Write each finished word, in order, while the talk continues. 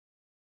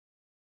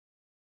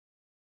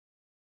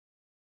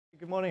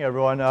Good morning,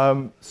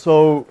 everyone.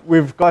 So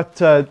we've got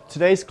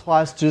today's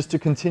class just to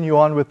continue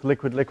on with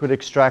liquid-liquid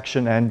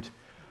extraction. And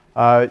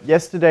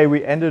yesterday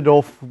we ended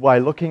off by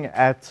looking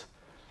at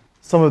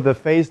some of the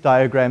phase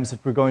diagrams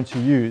that we're going to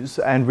use.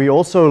 And we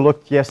also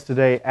looked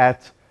yesterday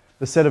at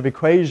the set of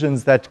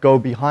equations that go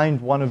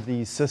behind one of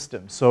these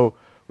systems. So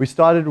we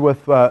started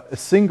with a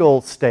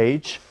single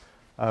stage.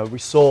 We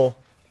saw,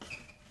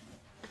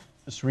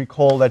 just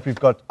recall that we've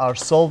got our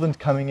solvent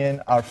coming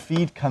in, our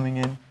feed coming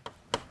in.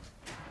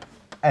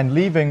 And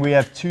leaving, we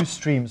have two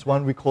streams,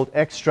 one we called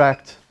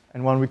extract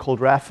and one we called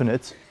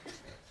raffinate.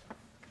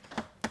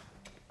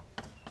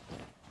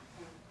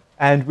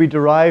 And we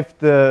derived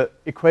the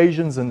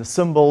equations and the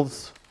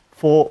symbols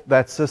for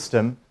that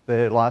system,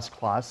 the last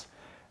class.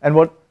 And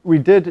what we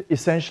did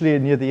essentially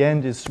near the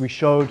end is we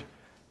showed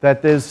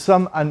that there's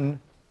some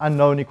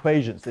unknown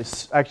equations.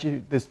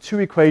 There's two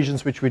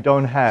equations which we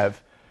don't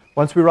have.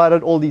 Once we write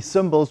out all these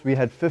symbols, we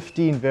had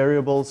 15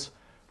 variables.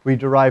 We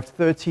derived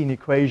 13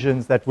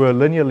 equations that were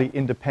linearly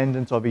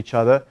independent of each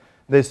other.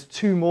 There's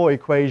two more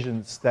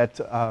equations that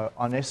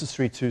are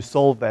necessary to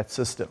solve that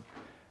system.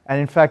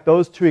 And in fact,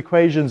 those two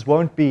equations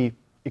won't be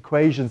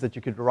equations that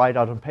you could write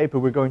out on paper.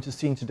 We're going to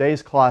see in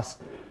today's class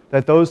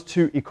that those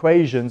two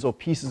equations or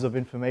pieces of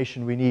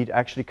information we need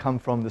actually come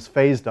from this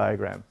phase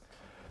diagram.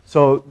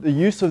 So the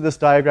use of this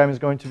diagram is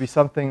going to be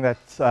something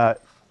that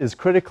is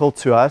critical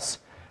to us.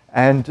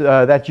 And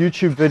that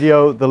YouTube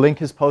video, the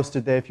link is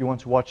posted there if you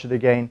want to watch it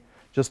again,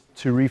 just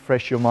to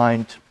refresh your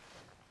mind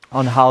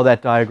on how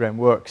that diagram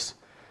works.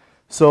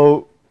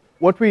 So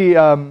what we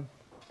then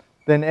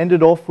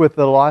ended off with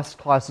the last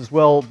class as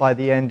well by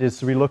the end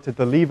is we looked at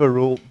the lever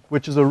rule,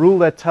 which is a rule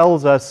that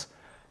tells us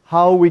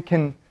how we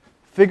can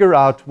figure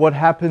out what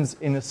happens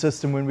in a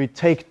system when we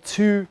take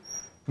two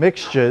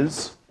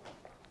mixtures,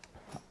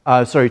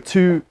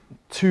 two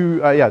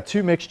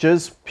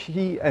mixtures,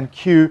 P and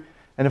Q,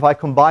 and if I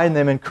combine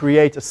them and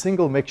create a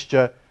single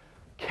mixture,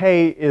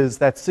 K is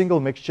that single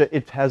mixture.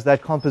 It has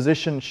that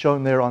composition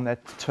shown there on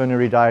that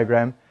ternary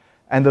diagram.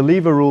 And the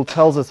lever rule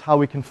tells us how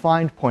we can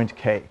find point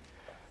K.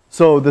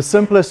 So the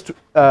simplest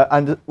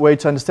way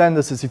to understand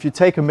this is if you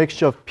take a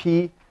mixture of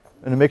P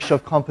and a mixture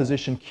of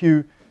composition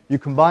Q, you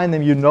combine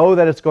them, you know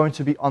that it's going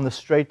to be on the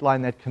straight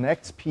line that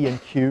connects P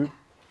and Q.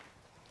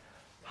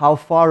 How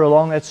far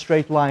along that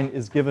straight line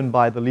is given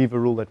by the lever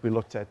rule that we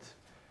looked at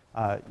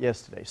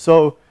yesterday.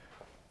 So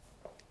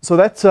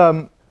that's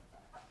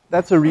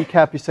a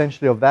recap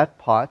essentially of that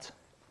part.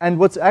 And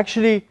what's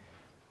actually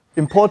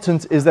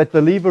important is that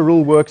the lever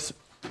rule works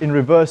in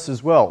reverse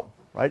as well,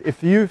 right?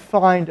 If you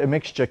find a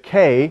mixture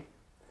K,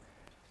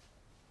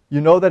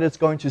 you know that it's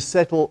going to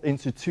settle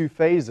into two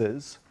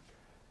phases.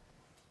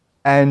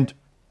 And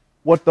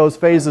what those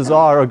phases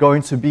are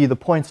going to be the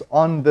points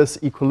on this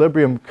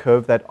equilibrium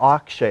curve, that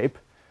arc shape.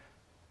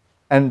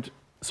 And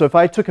so if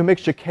I took a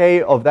mixture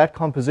K of that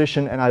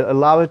composition and I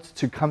allow it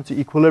to come to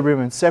equilibrium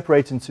and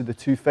separate into the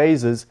two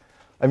phases,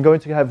 I'm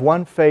going to have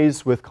one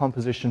phase with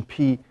composition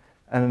P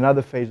and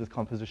another phase with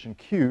composition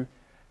Q.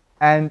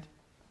 And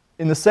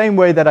in the same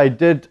way that I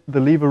did the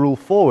lever rule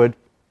forward,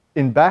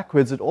 in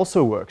backwards it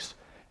also works.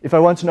 If I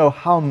want to know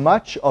how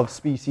much of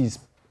phase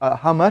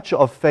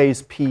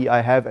P I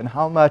have and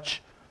how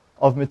much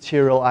of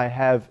material I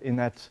have in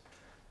that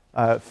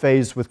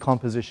phase with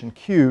composition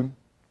Q,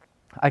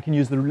 I can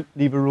use the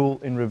lever rule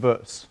in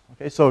reverse.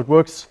 Okay, so it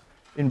works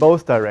in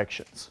both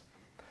directions.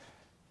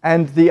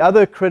 And the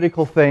other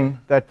critical thing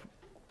that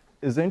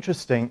is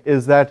interesting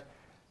is that,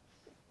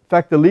 in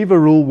fact, the lever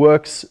rule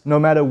works no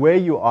matter where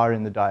you are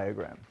in the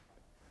diagram.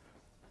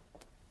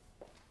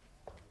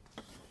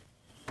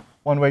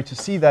 One way to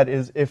see that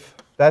is if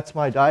that's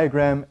my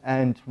diagram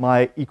and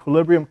my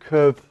equilibrium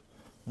curve,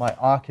 my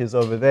arc is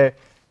over there.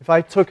 If I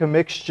took a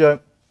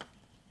mixture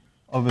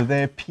over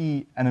there,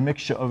 P, and a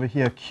mixture over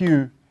here,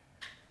 Q,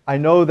 I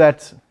know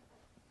that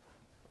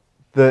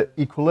the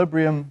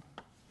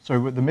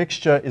the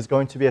mixture is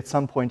going to be at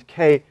some point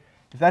K.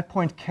 If that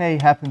point K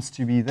happens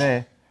to be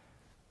there,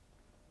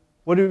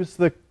 what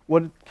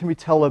can we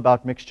tell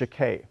about mixture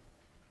K?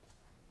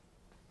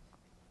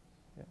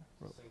 Yeah.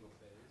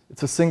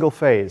 It's a single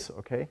phase,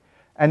 okay?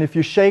 And if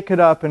you shake it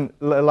up and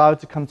allow it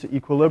to come to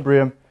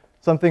equilibrium,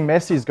 something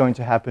messy is going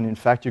to happen. In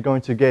fact, you're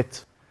going to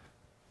get,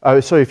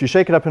 if you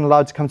shake it up and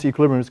allow it to come to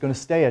equilibrium, it's going to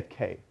stay at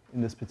K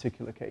in this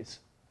particular case,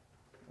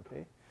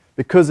 okay?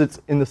 Because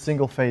it's in the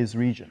single phase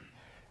region.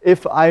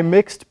 If I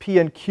mixed P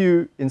and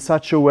Q in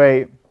such a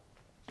way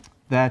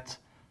that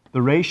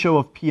the ratio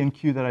of P and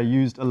Q that I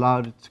used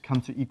allowed it to come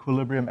to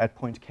equilibrium at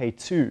point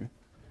K2.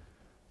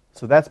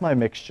 So that's my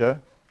mixture.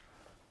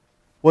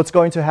 What's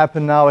going to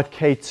happen now at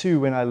K2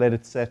 when I let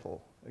it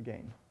settle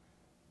again?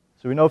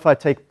 So we know if I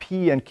take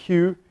P and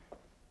Q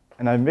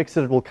and I mix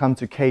it, it will come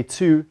to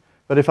K2.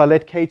 But if I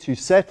let K2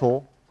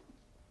 settle,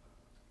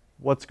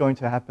 what's going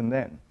to happen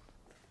then?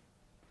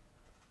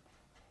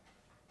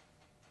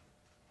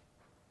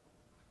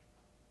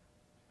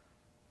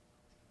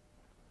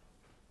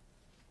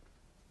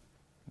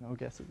 No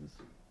guesses?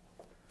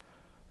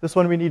 This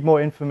one we need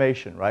more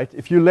information, right?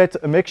 If you let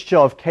a mixture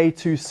of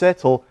K2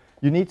 settle,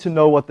 you need to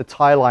know what the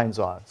tie lines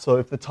are. So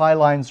if the tie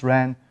lines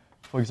ran,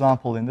 for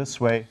example, in this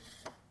way,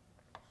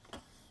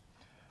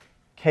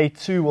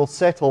 K2 will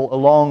settle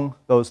along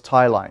those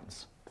tie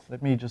lines.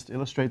 Let me just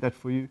illustrate that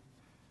for you.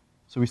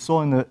 So we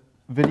saw in the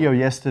video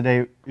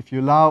yesterday, if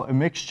you allow a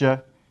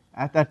mixture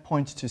at that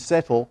point to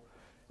settle,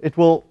 it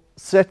will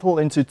settle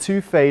into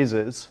two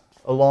phases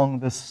along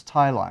this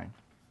tie line.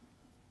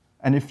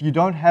 And if you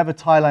don't have a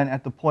tie line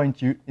at the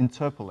point, you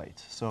interpolate.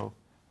 So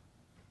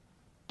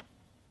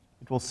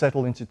it will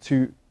settle into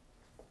two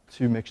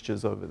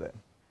mixtures over there.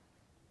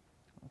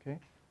 Okay?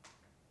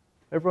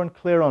 Everyone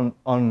clear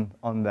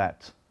on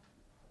that?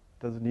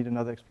 Does it need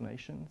another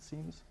explanation, it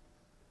seems?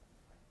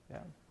 Yeah.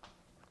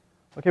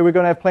 Okay, we're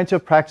going to have plenty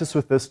of practice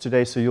with this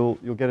today, so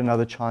you'll get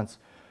another chance.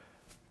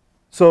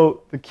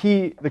 So the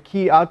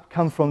key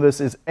outcome from this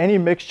is any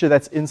mixture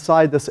that's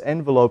inside this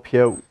envelope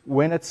here,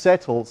 when it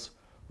settles,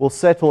 will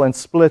settle and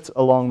split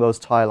along those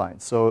tie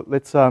lines. So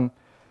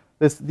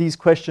these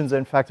questions,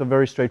 in fact, are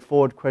very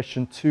straightforward.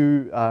 Question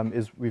 2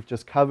 is we've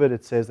just covered.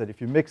 It says that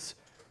if you mix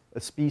a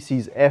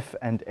species F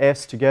and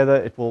S together,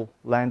 it will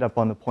land up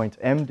on the point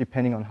M,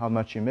 depending on how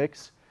much you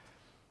mix.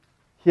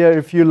 Here,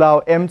 if you allow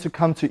M to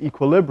come to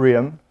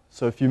equilibrium,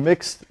 so if you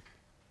mix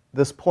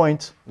this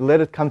point,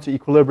 let it come to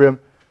equilibrium,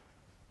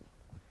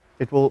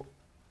 it will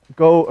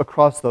go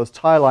across those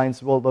tie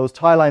lines. Well, those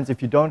tie lines,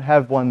 if you don't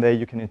have one there,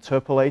 you can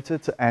interpolate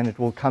it, and it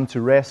will come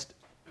to rest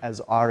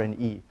as R and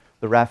E,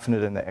 the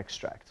raffinate and the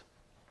extract.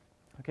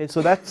 Okay,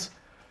 so that's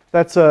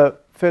a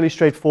fairly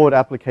straightforward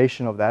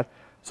application of that.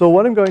 So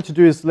what I'm going to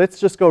do is let's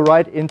just go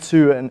right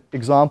into an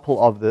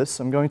example of this.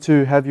 I'm going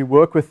to have you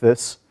work with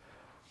this.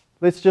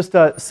 Let's just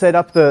set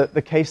up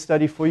the case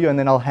study for you, and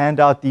then I'll hand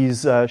out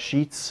these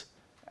sheets,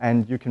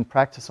 and you can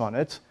practice on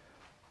it.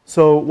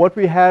 So what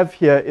we have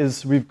here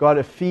is we've got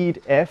a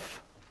feed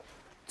F,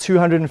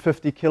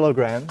 250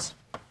 kilograms.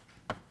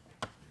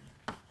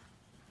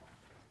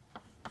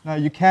 Now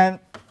you can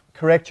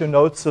correct your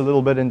notes a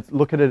little bit and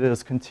look at it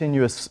as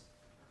continuous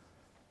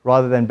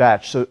rather than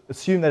batch. So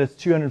assume that it's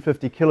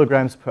 250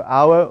 kilograms per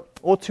hour,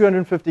 or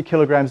 250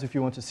 kilograms if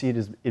you want to see it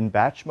as in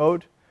batch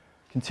mode.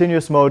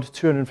 Continuous mode,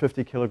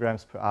 250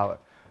 kilograms per hour.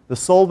 The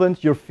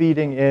solvent you're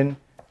feeding in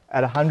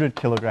at 100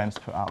 kilograms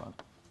per hour.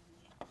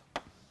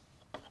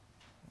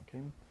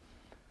 Okay.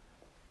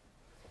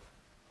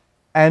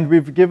 And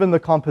we've given the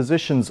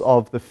compositions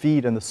of the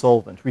feed and the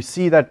solvent. We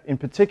see that in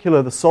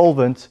particular the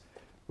solvent,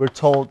 we're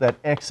told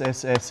that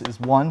XSS is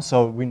 1,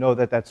 so we know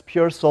that that's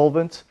pure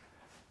solvent.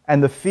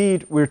 And the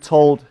feed, we're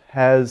told,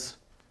 has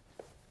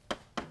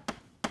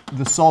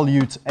the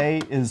solute A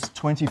is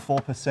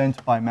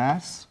 24% by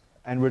mass,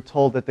 and we're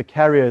told that the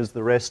carrier is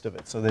the rest of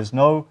it. So there's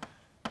no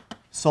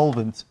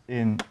solvent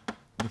in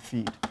the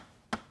feed.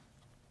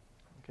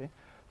 Okay.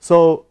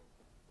 So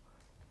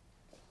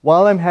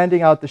while I'm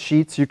handing out the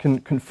sheets, you can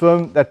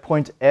confirm that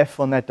point F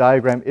on that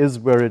diagram is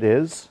where it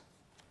is,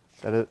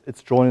 that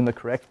it's drawn in the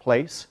correct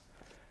place.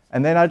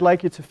 And then I'd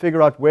like you to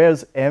figure out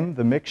where's M,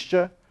 the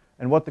mixture,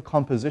 and what the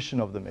composition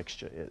of the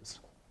mixture is.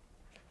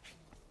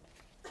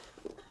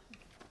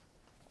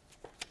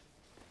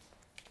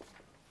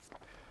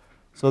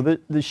 So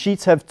the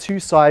sheets have two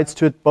sides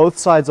to it. Both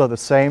sides are the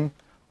same.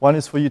 One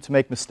is for you to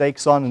make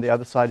mistakes on, and the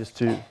other side is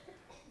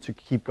to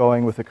keep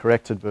going with the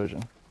corrected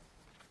version.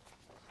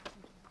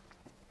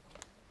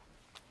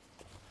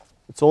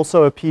 It's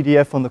also a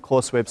PDF on the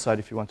course website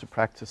if you want to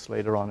practice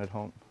later on at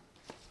home.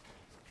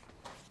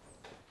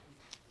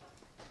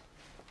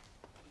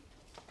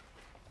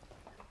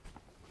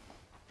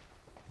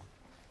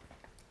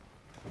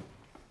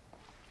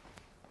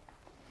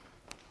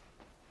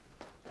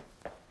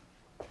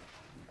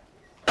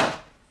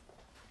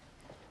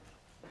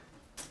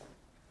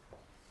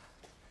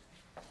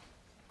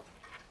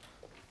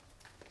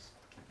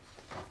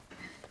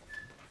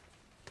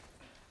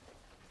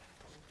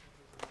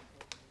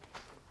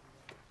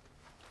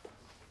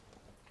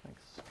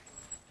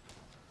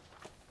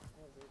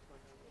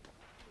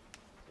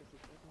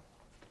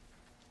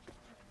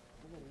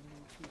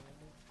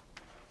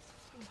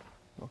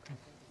 Okay.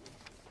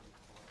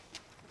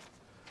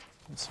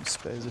 And some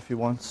spares if you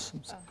want,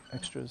 some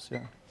extras, yeah.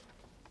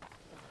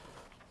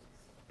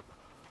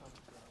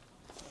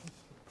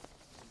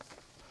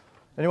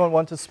 Anyone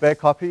want a spare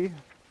copy?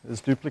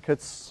 There's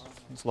duplicates,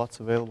 there's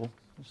lots available.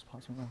 Just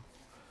pass them around.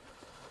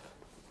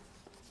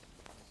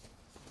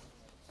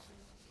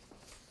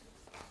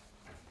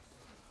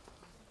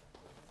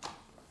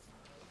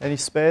 Any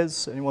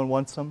spares? Anyone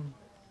want some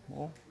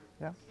more?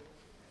 Yeah?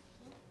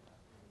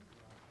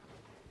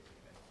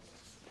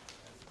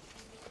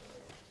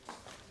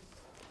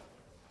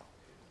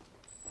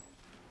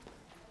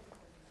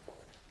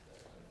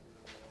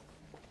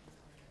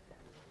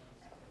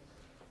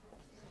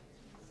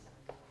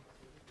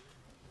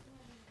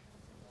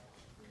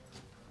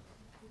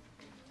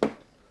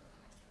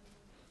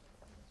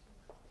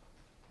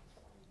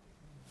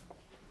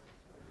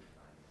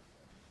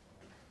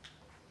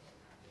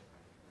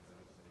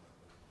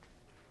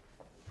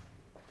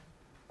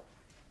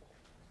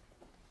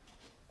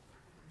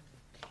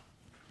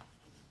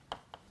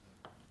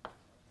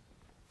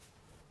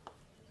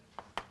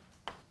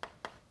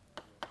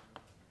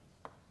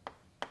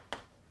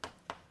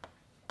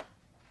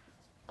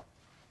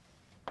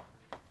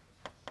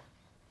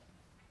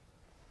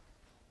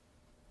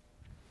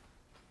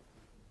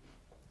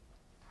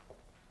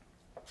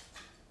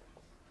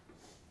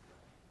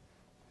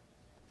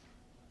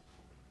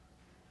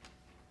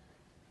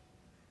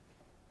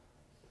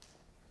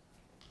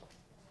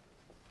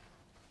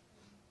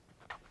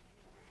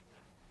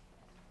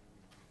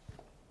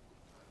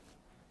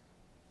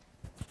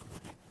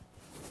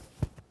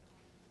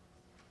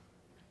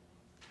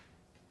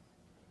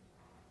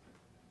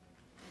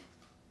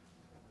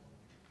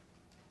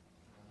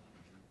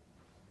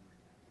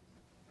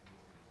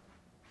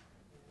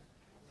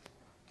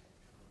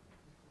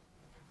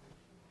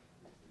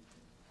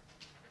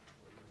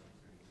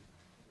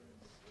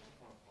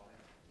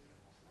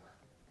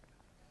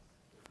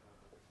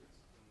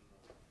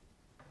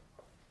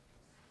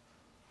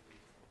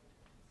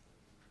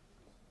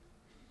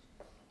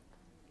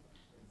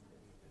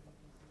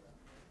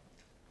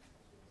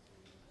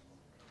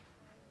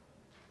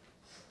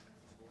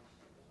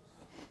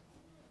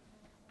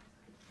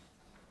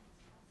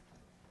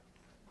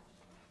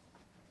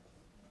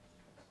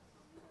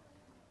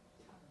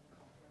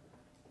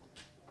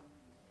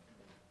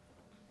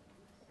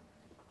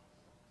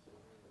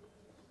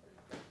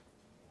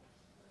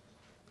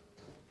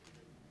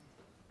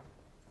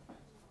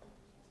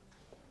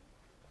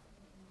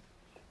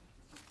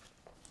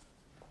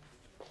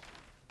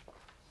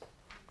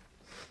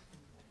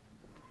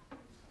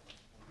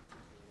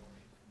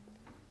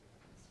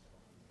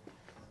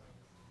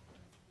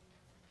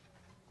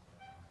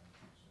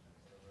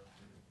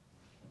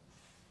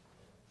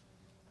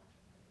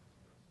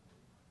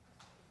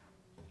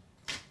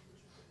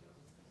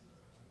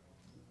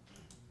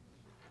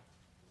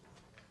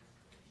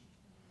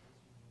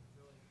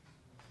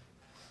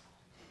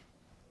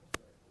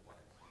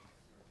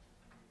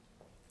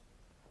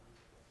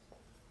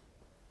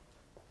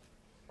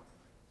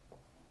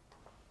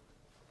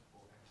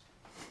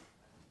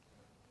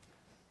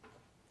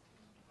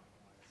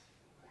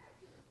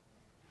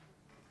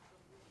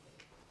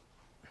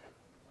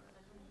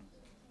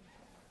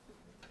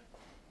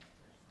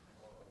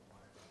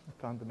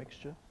 found the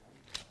mixture?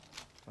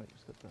 Oh, you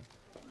just got that.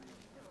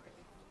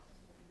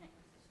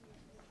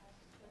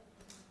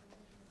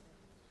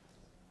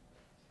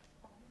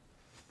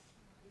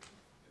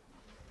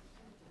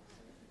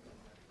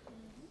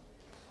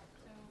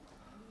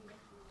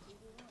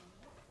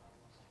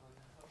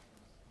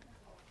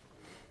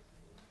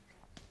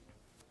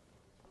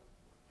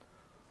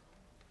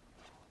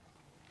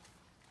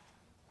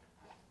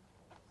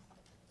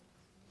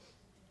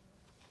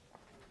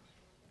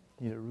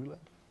 Need a ruler?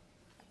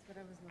 That's what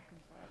I was looking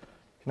for.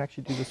 You can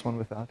actually do this one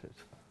without it,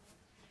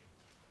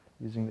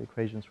 using the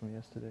equations from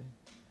yesterday.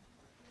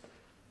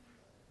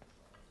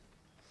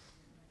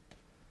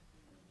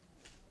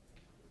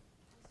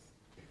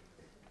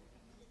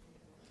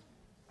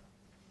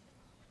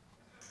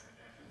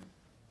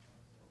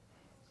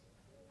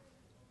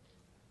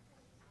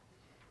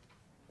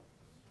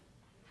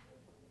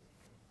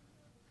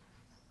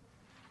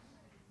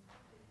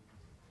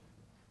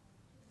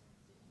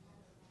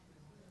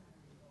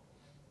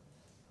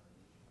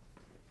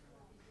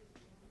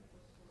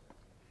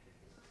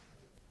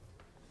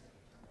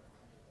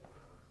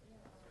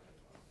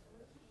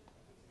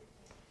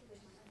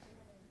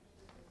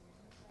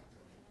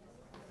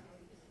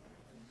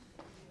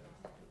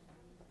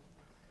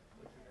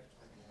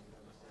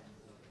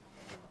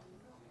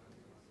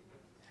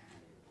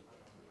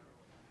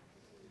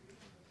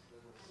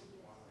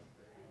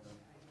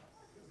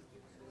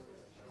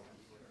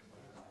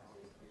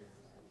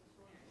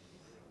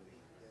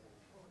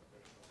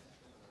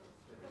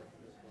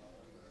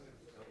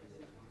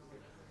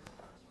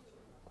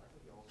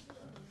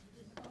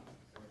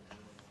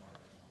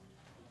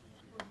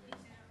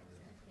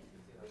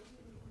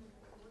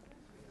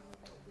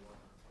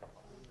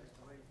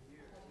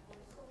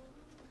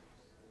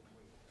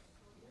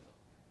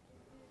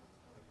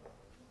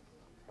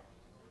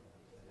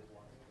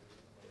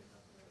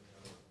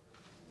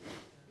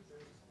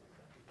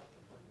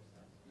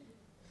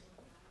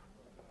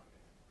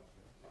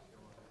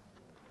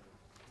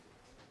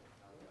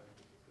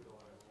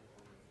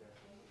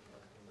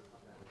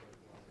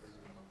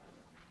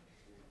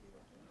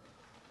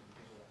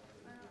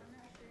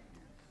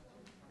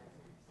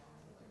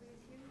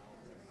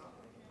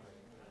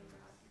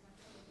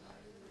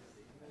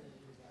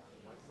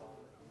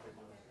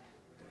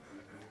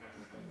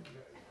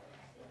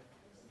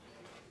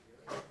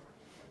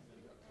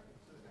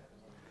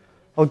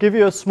 I'll give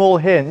you a small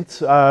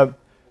hint.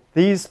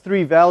 These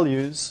three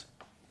values,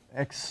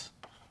 x,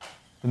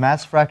 the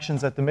mass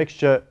fractions at the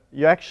mixture,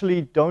 you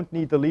actually don't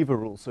need the lever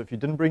rule. So if you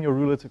didn't bring your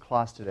ruler to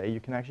class today, you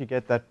can actually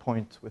get that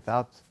point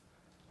without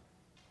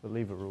the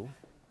lever rule.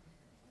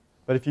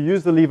 But if you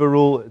use the lever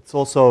rule, it's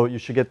also, you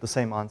should get the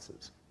same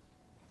answers.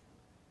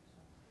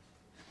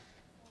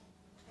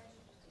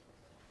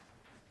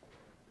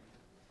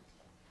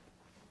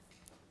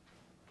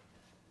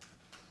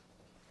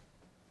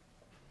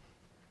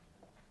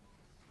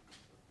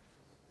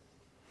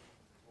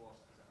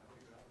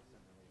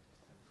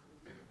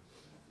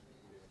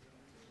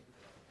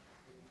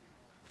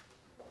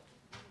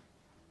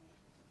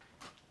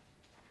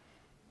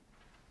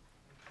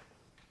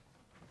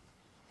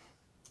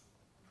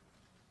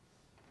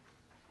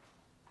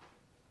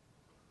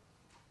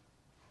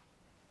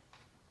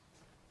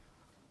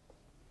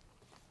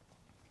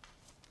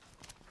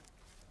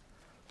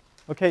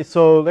 Okay,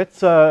 so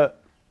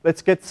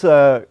let's get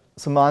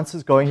some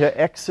answers going here.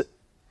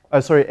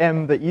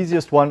 M, the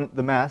easiest one,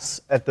 the mass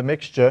at the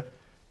mixture,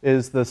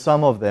 is the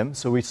sum of them.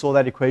 So we saw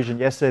that equation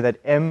yesterday, that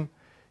M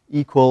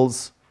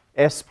equals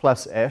S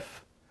plus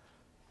F.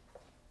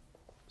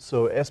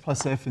 So S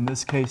plus F in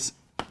this case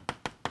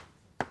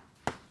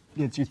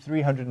gets you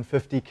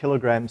 350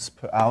 kilograms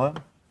per hour,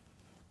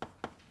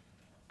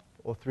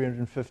 or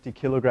 350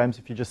 kilograms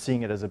if you're just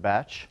seeing it as a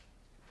batch.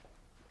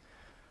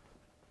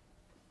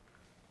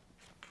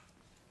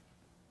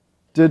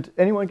 Did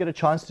anyone get a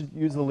chance to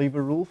use the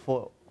lever rule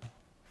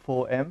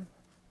for M,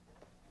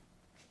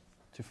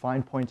 to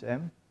find point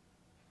M?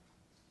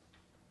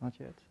 Not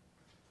yet.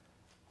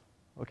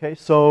 Okay,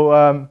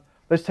 so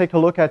let's take a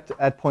look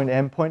at point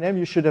M. Point M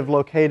you should have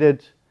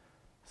located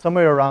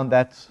somewhere around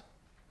that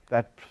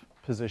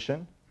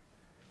position.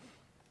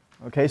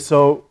 Okay,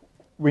 so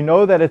we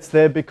know that it's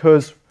there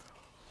because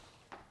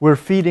we're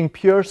feeding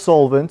pure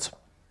solvent.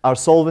 Our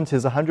solvent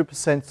is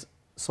 100%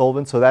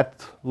 solvent, so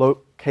that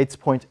locates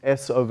point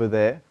S over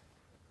there.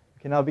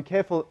 Okay, now be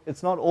careful,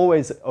 it's not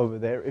always over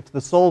there. If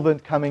the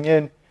solvent coming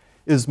in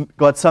is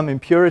got some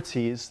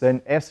impurities,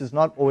 then S is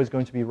not always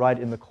going to be right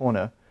in the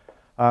corner.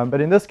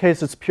 But in this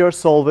case, it's pure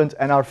solvent,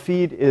 and our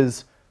feed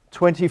is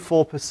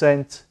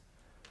 24%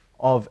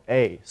 of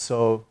A.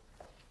 So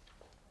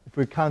if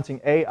we're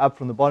counting A up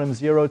from the bottom,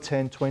 0,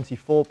 10,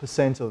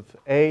 24% of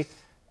A,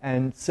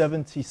 and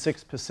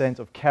 76%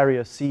 of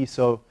carrier C.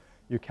 So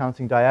you're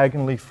counting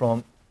diagonally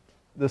from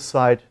this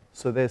side,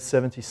 so there's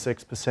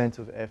 76%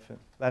 of F. And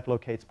that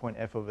locates point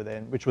F over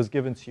there, which was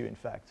given to you, in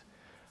fact.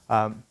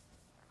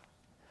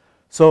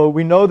 So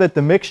we know that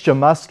the mixture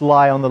must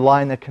lie on the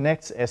line that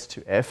connects S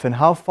to F. And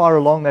how far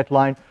along that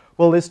line?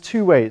 Well, there's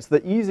two ways.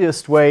 The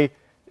easiest way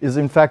is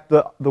in fact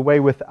the way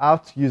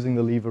without using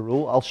the lever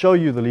rule. I'll show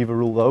you the lever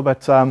rule though,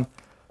 but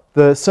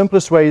the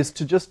simplest way is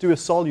to just do a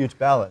solute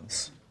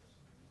balance.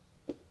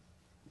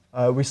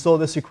 We saw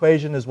this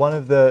equation as one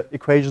of the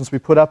equations we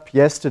put up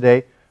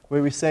yesterday,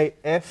 where we say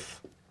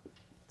F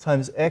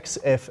times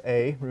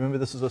XFA. Remember,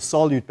 this is a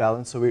solute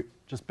balance, so we're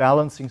just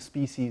balancing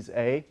species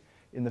A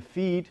in the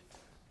feed,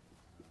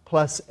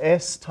 plus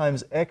S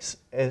times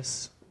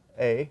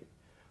XSA.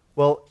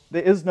 Well,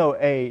 there is no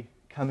A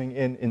coming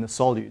in the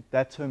solute.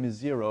 That term is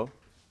 0,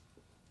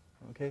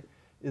 okay,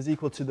 is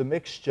equal to the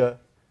mixture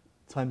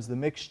times the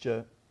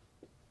mixture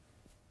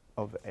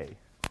of A,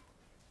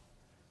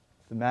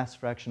 the mass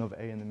fraction of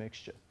A in the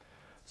mixture.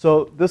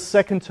 So this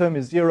second term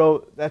is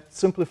 0. That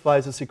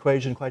simplifies this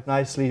equation quite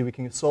nicely. We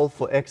can solve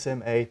for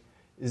XMA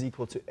is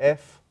equal to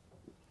F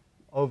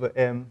over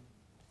M.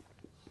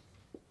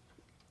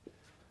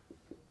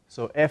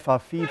 So F, our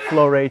feed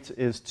flow rate,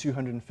 is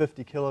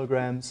 250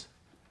 kilograms.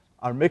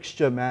 Our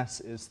mixture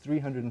mass is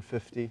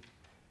 350.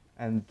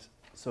 And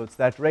so it's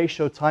that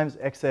ratio times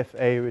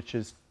XFA, which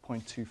is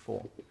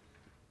 0.24.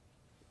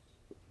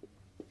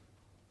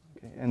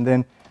 Okay, and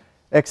then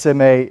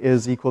XMA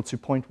is equal to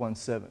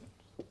 0.17,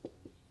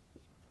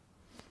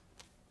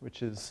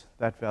 which is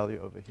that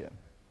value over here.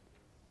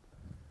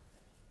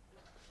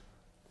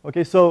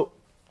 Okay, so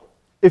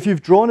if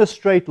you've drawn a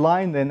straight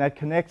line then that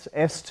connects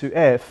S to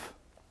F,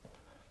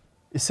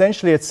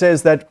 essentially it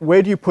says that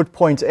where do you put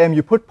point M?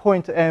 You put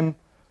point M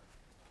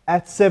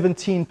at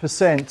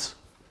 17%.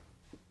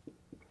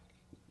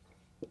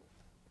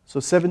 So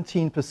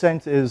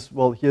 17% is,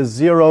 well, here's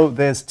 0,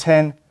 there's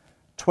 10,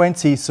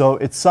 20, so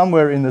it's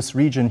somewhere in this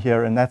region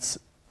here, and that's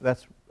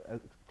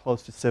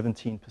close to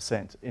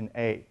 17% in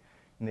A,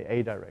 in the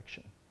A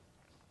direction.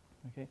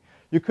 Okay.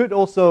 You could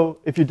also,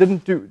 if you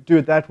didn't do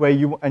it that way,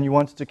 and you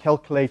wanted to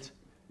calculate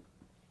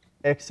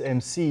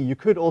XMC, you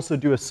could also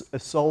do a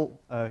Sol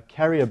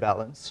carrier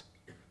balance,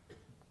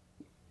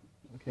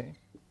 okay,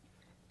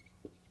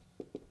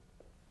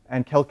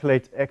 and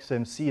calculate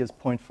XMC as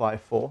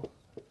 0.54.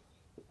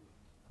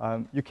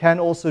 You can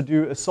also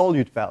do a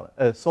solvent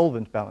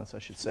balance, I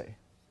should say.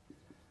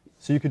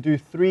 So you could do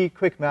 3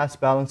 quick mass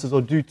balances,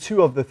 or do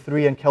 2 of the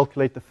 3 and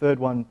calculate the third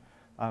one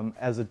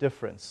as a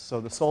difference.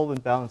 So the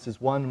solvent balance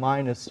is 1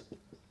 minus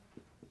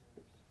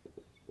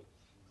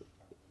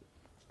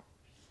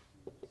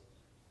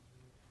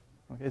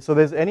okay, so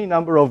there's any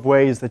number of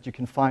ways that you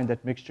can find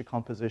that mixture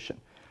composition.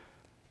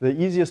 The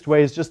easiest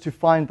way is just to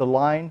find the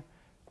line,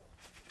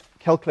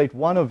 calculate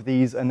one of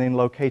these, and then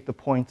locate the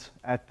point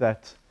at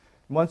that.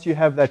 Once you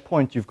have that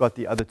point, you've got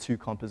the other 2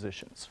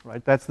 compositions,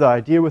 right? That's the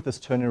idea with this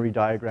ternary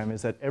diagram,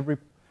 is that every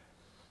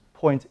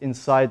point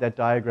inside that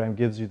diagram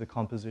gives you the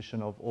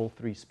composition of all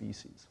 3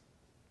 species.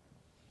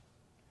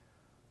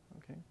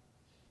 Okay.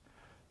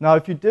 Now,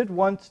 if you did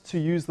want to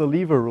use the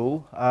lever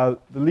rule,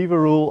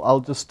 I'll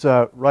just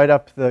write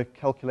up the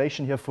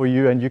calculation here for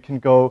you, and you can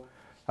go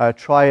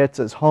try it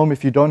at home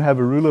if you don't have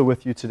a ruler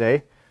with you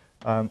today.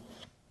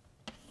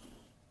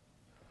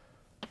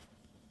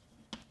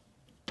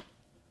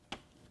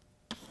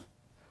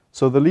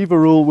 So the lever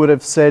rule would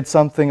have said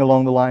something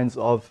along the lines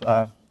of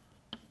the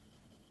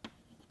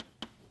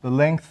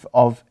length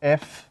of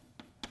F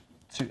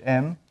to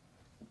M.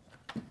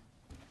 I'm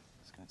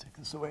just going to take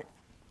this away.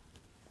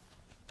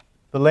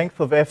 The length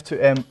of F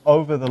to M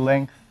over the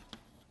length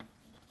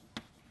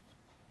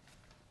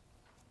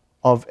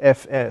of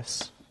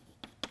Fs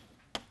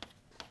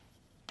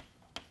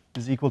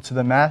is equal to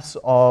the mass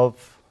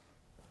of,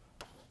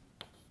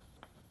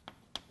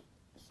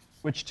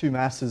 which 2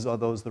 masses are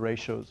those the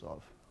ratios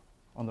of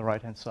on the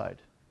right-hand side?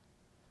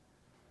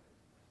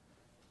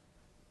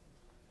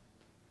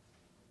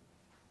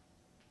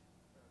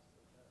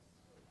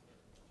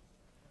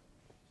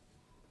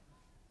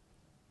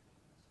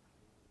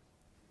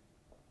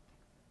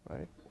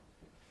 Right.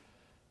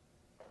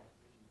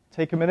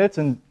 Take a minute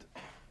and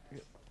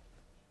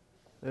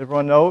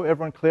everyone know?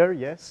 Everyone clear?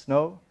 Yes?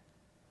 No?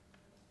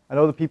 I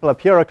know the people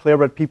up here are clear,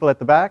 but people at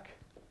the back?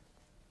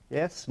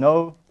 Yes?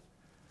 No?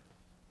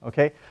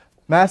 Okay.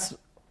 Mass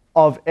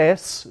of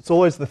S, it's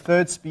always the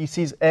third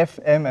species, F,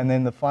 M, and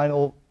then the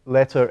final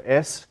letter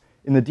S.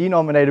 In the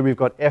denominator, we've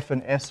got F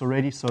and S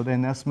already, so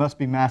then this must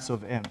be mass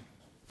of M.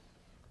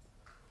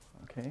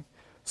 Okay.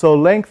 So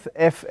length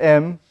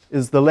Fm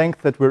is the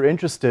length that we're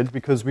interested,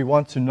 because we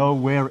want to know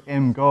where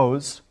M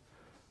goes.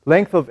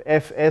 Length of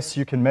Fs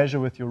you can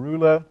measure with your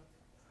ruler.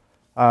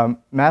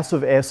 Mass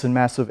of S and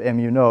mass of M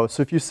you know.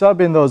 So if you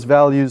sub in those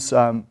values,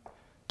 at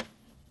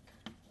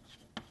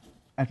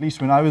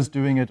least when I was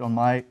doing it on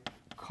my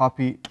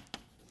copy,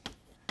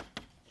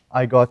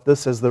 I got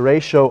this as the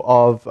ratio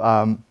of,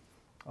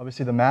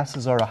 obviously the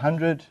masses are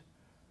 100.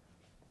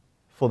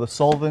 For the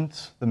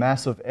solvent, the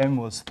mass of M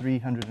was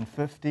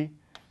 350.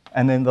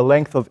 And then the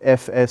length of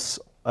Fs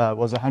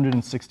was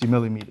 160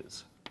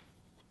 millimeters.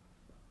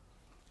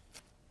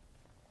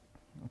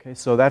 Okay,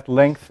 so that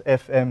length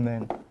Fm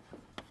then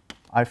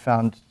I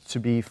found to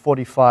be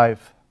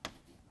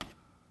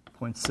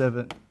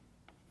 45.7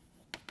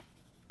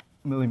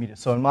 millimeters.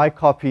 So in my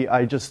copy,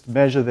 I just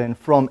measure then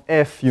from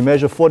F, you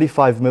measure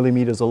 45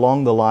 millimeters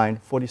along the line,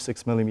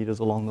 46 millimeters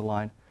along the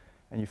line,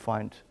 and you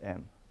find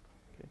M.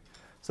 Okay.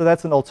 So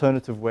that's an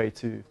alternative way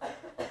to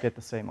get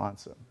the same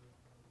answer.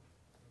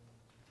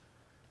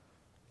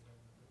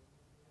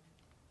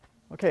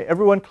 Okay,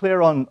 everyone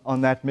clear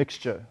on that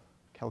mixture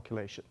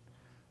calculation?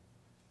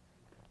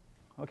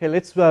 Okay,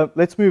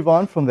 let's move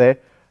on from there.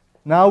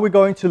 Now we're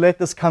going to let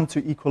this come to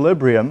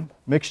equilibrium.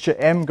 Mixture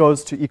M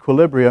goes to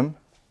equilibrium.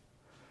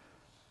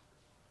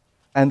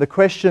 And the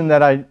question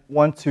that I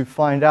want to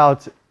find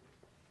out,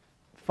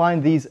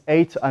 find these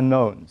 8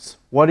 unknowns.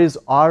 What is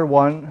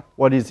R1?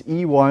 What is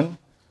E1?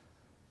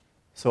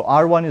 So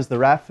R1 is the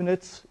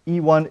raffinate.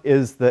 E1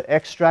 is the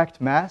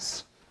extract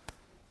mass.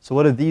 So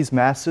what are these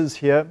masses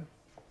here?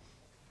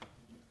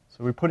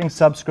 So we're putting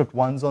subscript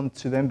 1s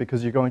onto them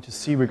because you're going to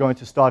see we're going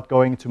to start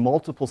going to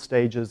multiple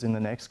stages in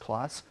the next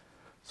class.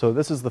 So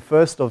this is the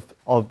first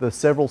of the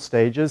several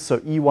stages. So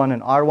E1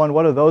 and R1,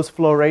 what are those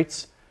flow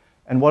rates?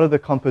 And what are the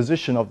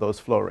composition of those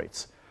flow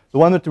rates? The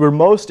one that we're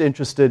most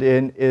interested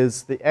in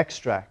is the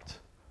extract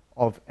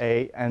of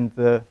A and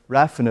the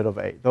raffinate of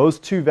A. Those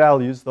two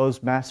values,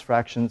 those mass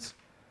fractions,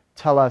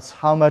 tell us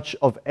how much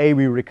of A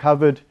we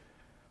recovered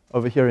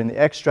over here in the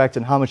extract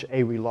and how much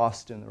A we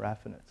lost in the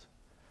raffinate.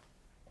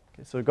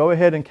 Okay, so go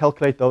ahead and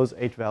calculate those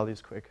 8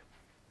 values quick.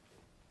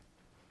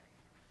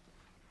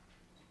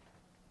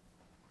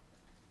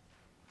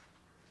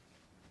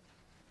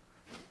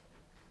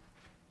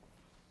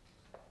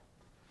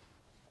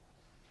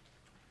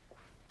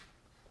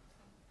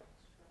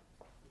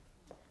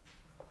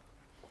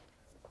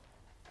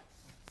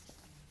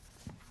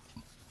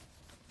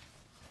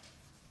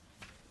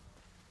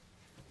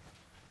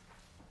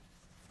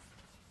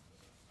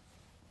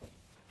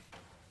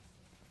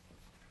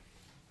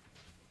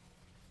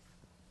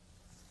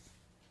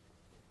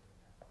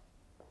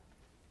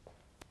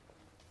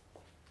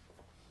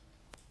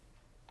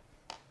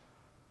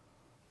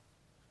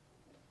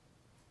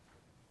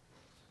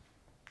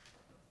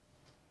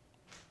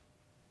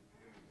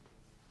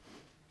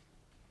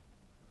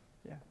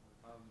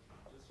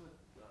 Just with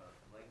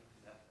length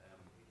FM,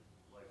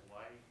 like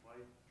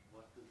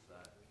what does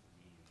that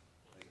mean?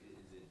 Like, is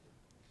it,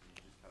 you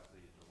just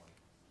calculate the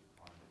length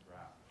on the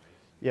graph, right?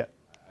 Yeah. I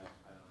don't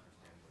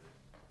understand what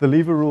it. The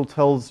lever rule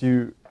tells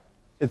you,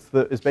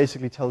 it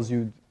basically tells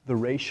you the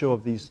ratio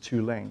of these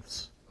two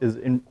lengths is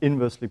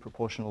inversely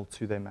proportional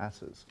to their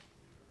masses.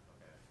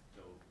 Okay,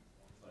 so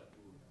but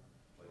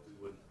we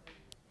wouldn't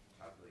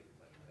calculate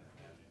like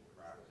FM in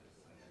practice.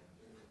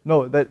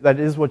 No, that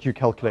is what you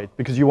calculate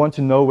because you want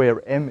to know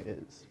where M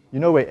is. You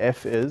know where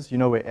F is, you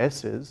know where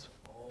S is,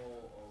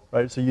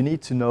 right? So you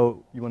need to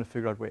know, you want to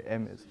figure out where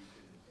M is. So you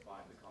can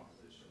find the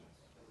composition.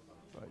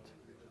 Right,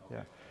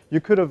 yeah.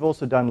 You could have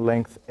also done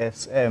length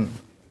SM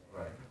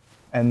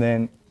and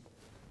then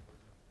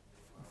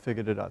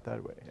figured it out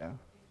that way, yeah.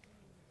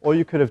 Or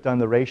you could have done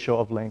the ratio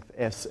of length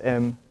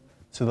SM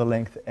to the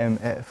length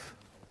MF,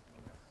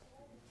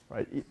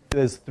 right?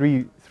 There's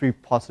three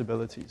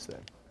possibilities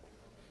there.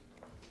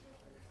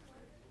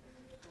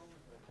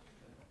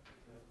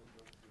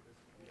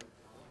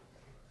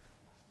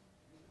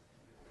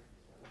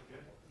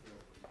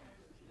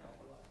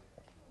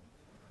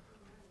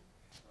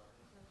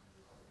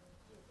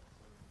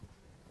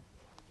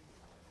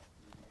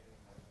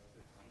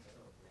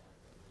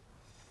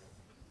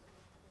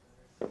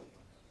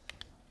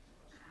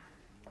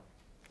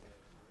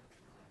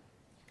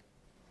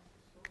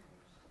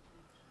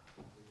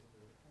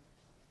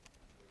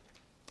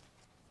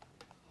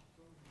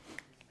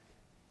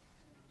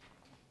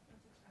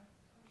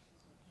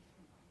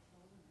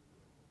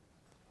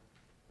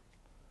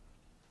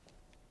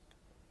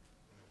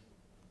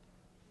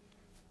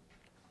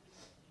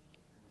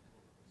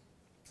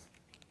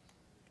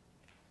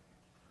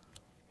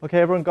 Okay,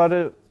 everyone got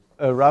a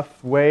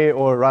rough way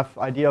or a rough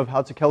idea of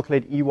how to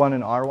calculate E1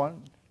 and R1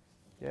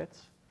 yet?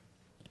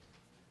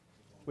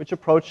 Which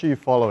approach are you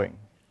following?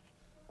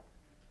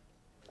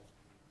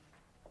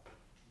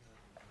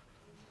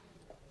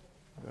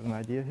 Got an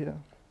idea here?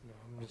 No,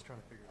 I'm just trying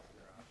to figure out the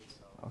graph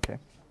itself. Okay.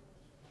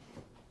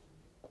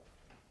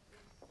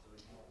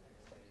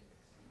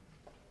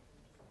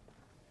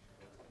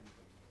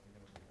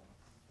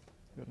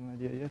 Got an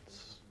idea yet?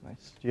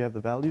 Nice. Do you have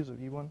the values of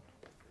E1?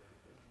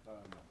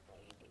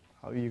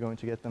 How are you going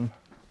to get them?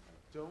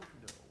 Don't know.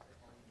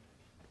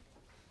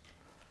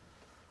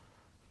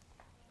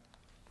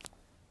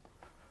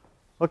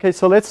 Okay,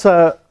 so let's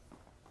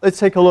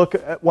take a look.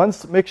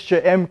 Once mixture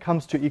M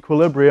comes to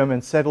equilibrium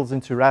and settles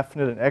into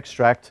raffinate and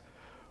extract,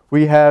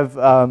 we have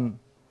a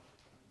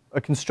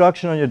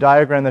construction on your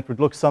diagram that would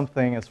look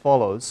something as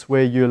follows,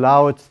 where you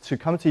allow it to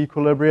come to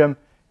equilibrium,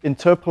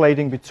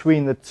 interpolating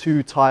between the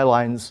two tie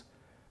lines.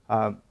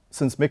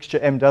 Since mixture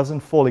M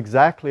doesn't fall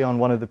exactly on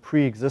one of the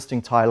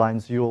pre-existing tie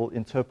lines, you'll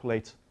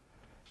interpolate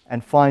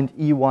and find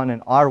E1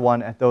 and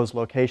R1 at those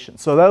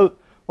locations. So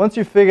once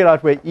you've figured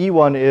out where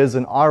E1 is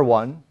and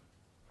R1,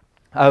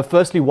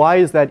 firstly, why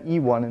is that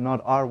E1 and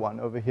not R1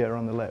 over here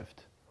on the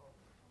left?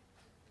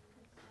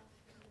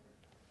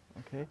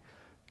 Okay,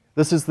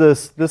 This is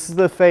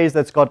the phase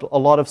that's got a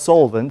lot of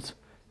solvent.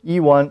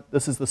 E1,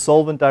 this is the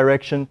solvent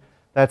direction.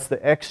 That's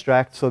the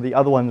extract, so the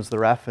other one is the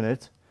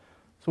raffinate.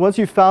 So once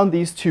you've found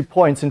these 2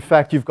 points, in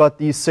fact, you've got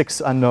these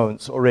 6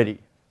 unknowns already.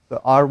 The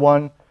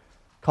R1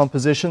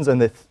 compositions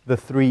and the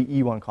 3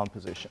 E1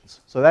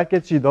 compositions. So that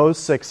gets you those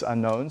 6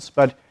 unknowns,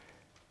 but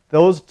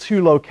those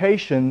 2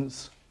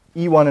 locations,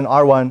 E1 and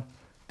R1,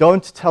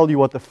 don't tell you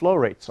what the flow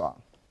rates are.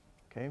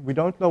 Okay? We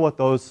don't know what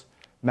those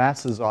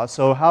masses are,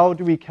 so how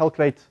do we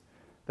calculate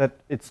that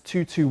it's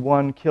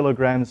 221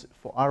 kilograms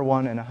for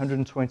R1 and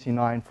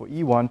 129 for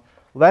E1?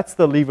 Well, that's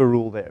the lever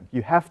rule there.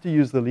 You have to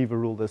use the lever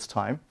rule this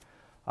time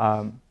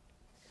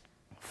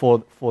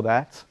for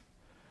that.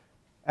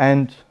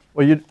 And,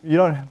 well, you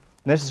don't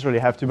necessarily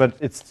have to, but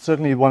it's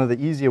certainly one of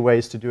the easier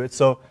ways to do it.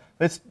 So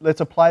let's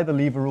apply the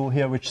lever rule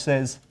here, which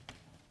says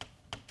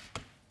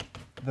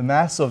the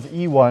mass of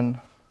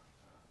E1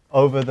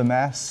 over the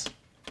mass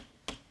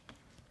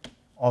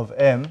of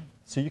M.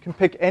 So you can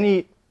pick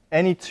any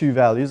 2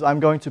 values. I'm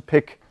going to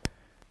pick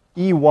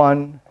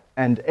E1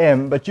 and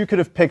M, but you could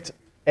have picked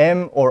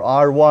M or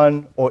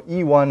R1 or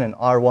E1 and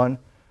R1.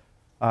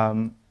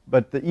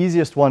 But the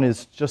easiest one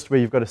is just where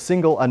you've got a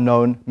single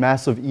unknown,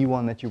 mass of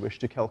E1 that you wish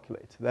to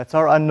calculate. That's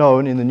our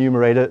unknown in the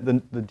numerator.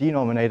 The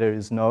denominator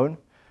is known.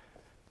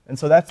 And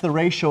so that's the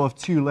ratio of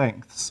 2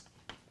 lengths.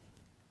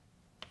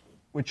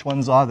 Which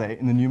ones are they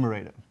in the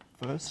numerator?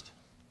 First,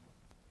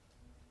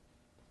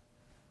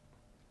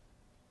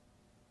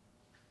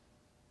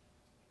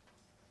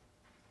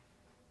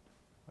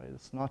 right,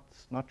 it's not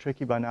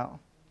tricky by now.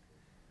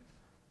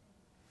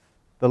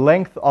 The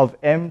length of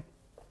M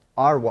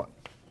R1.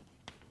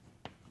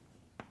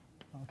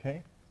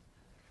 Okay?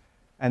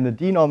 And the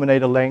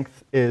denominator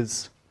length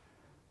is,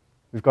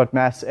 we've got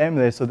mass M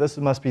there, so this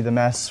must be the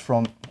mass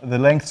from, the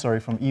length,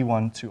 sorry, from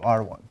E1 to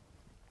R1.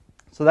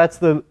 So that's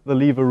the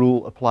lever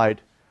rule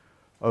applied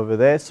over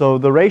there. So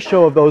the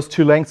ratio of those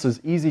 2 lengths is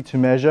easy to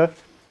measure.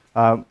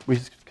 We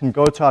can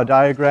go to our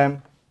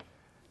diagram,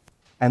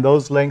 and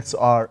those lengths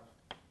are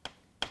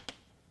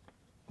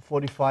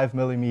 45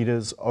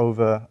 millimeters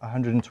over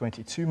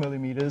 122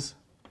 millimeters.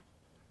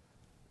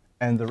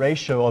 And the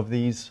ratio of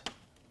these,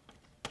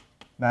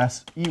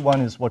 mass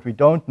E1 is what we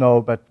don't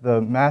know, but the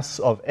mass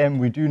of M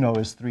we do know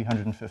is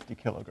 350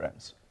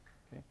 kilograms.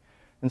 Okay?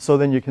 And so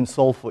then you can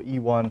solve for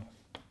E1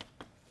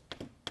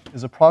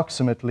 is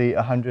approximately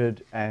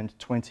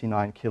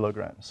 129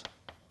 kilograms.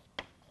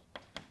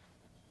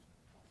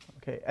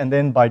 Okay, and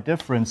then by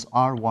difference,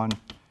 R1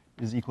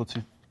 is equal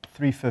to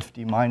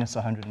 350 minus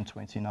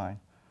 129,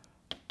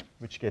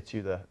 which gets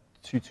you the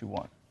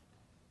 221.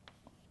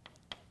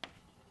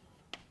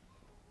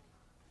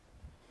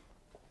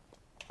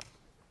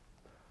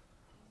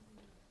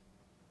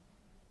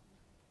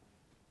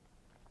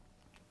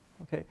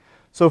 Okay,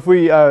 so if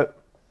we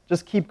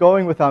just keep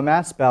going with our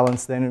mass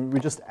balance then, and we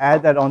just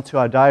add that onto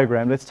our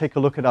diagram. Let's take a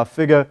look at our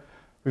figure.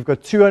 We've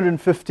got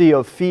 250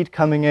 of feed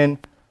coming in,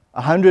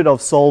 100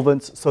 of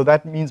solvents, so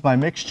that means my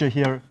mixture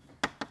here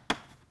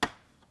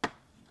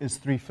is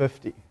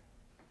 350.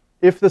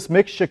 If this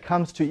mixture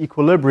comes to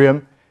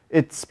equilibrium,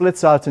 it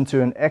splits out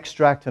into an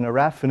extract and a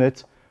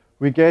raffinate.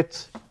 We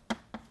get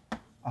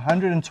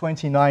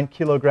 129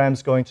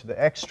 kilograms going to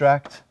the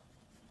extract,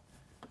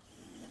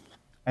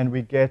 and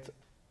we get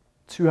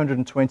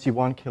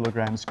 221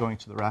 kilograms going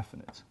to the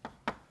raffinate.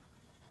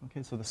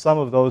 Okay, so the sum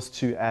of those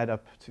 2 add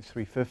up to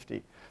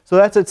 350. So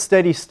that's at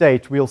steady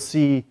state. We'll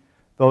see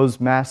those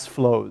mass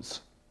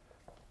flows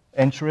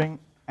entering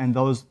and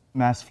those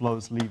mass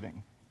flows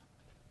leaving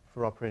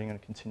for operating on a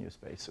continuous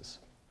basis.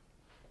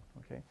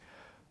 Okay.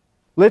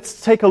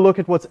 Let's take a look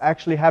at what's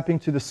actually happening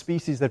to the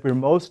species that we're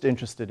most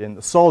interested in,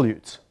 the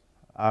solutes.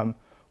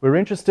 We're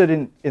interested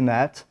in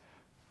that.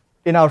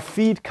 In our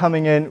feed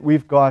coming in,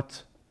 we've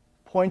got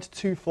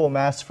 0.24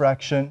 mass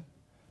fraction,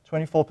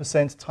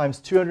 24% times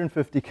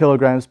 250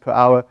 kilograms per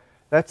hour.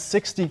 That's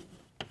 60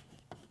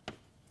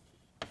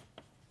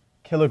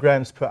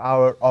 kilograms per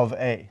hour of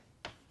A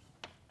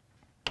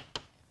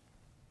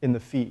in the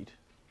feed.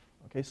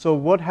 Okay, so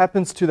what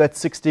happens to that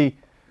 60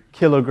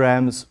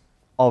 kilograms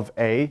of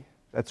A?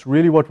 That's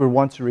really what we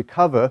want to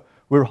recover.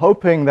 We're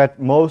hoping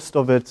that most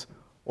of it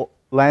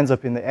lands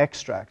up in the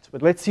extract.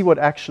 But let's see what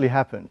actually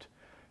happened.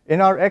 In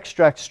our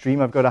extract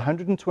stream, I've got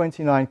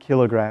 129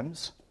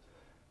 kilograms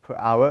per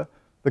hour.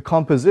 The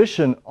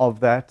composition of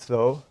that,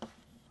 though,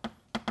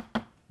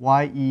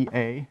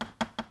 YEA,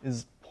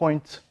 is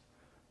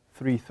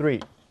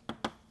 0.33.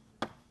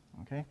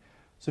 Okay?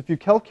 So if you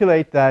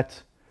calculate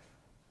that,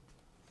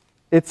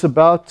 it's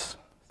about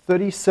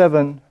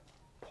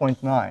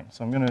 37.9.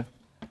 So I'm going to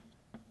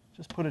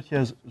just put it here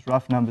as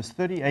rough numbers,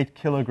 38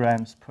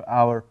 kilograms per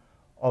hour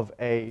of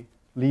A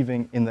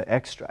leaving in the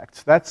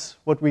extract. That's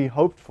what we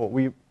hoped for.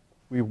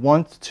 We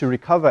want to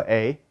recover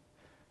A,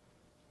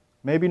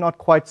 maybe not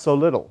quite so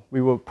little.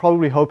 We were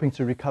probably hoping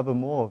to recover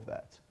more of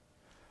that.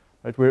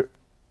 Right? We're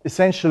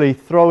essentially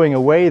throwing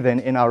away then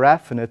in our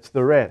raffinate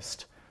the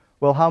rest.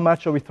 Well, how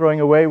much are we throwing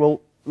away?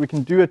 Well, we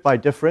can do it by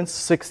difference,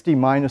 60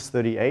 minus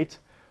 38,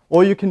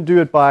 or you can do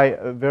it by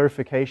a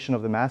verification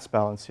of the mass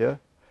balance here.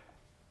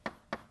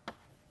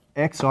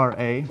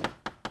 XRA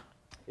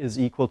is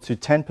equal to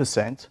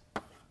 10%.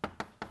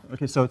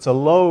 Okay, so it's a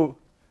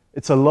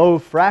low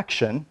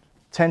fraction.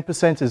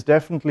 10% is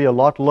definitely a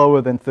lot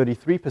lower than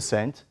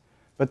 33%,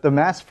 but the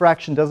mass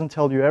fraction doesn't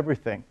tell you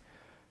everything.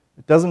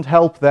 It doesn't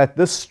help that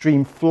this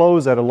stream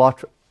flows at a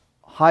lot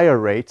higher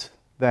rate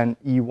than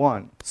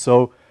E1.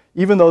 So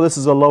even though this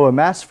is a lower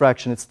mass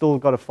fraction, it's still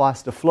got a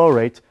faster flow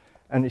rate,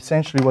 and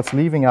essentially what's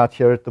leaving out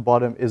here at the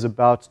bottom is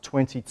about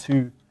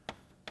 22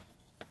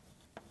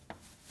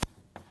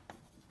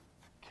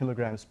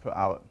 kilograms per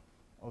hour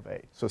of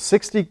A. So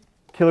 60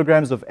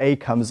 kilograms of A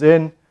comes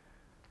in.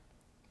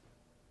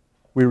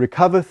 We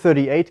recover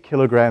 38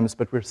 kilograms,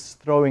 but we're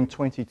throwing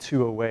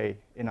 22 away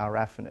in our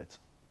raffinate.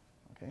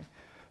 Okay?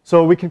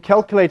 So we can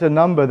calculate a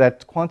number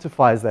that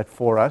quantifies that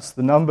for us.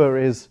 The number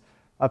is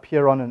up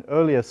here on an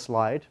earlier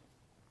slide,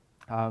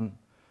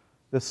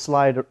 this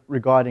slide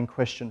regarding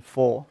question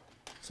 4.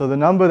 So the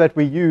number that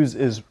we use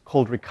is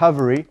called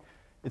recovery.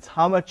 It's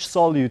how much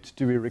solute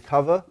do we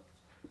recover?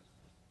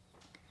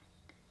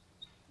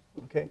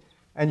 Okay?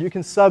 And you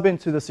can sub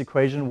into this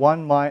equation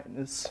 1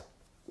 minus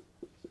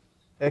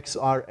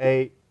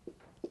XRA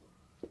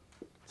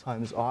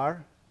times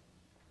R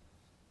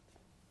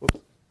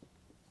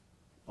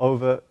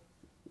over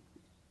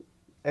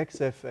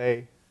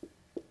XFA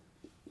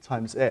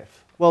times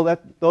F. Well,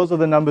 those are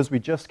the numbers we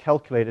just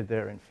calculated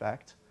there, in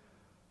fact.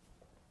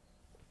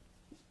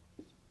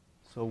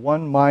 So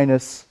 1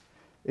 minus,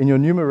 in your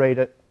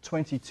numerator,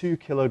 22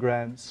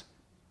 kilograms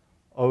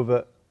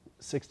over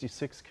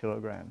 66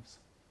 kilograms.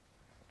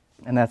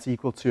 And that's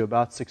equal to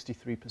about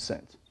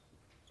 63%.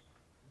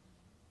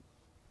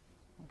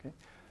 Okay?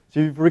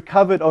 So you've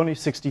recovered only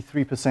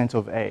 63%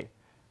 of A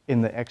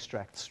in the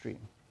extract stream.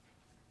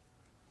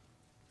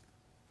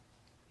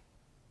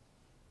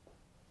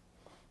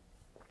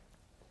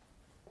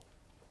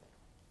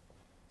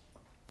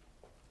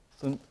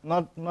 So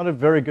not a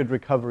very good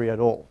recovery at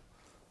all.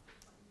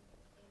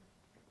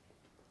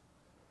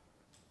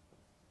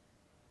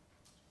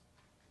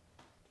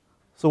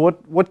 So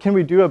what can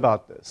we do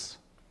about this?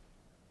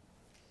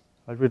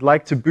 We'd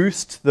like to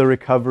boost the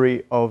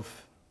recovery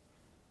of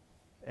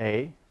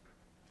A.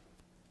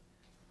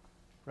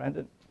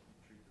 Brandon?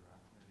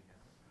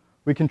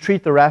 We can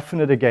treat the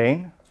raffinate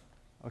again.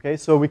 Okay,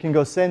 so we can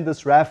go send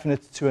this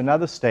raffinate to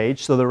another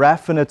stage. So the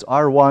raffinate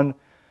R1,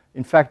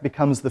 in fact,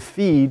 becomes the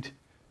feed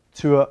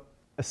to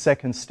a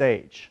second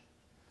stage.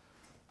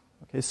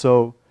 Okay,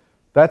 so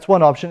that's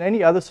one option.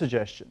 Any other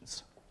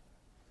suggestions?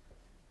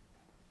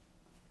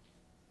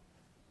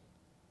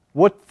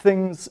 What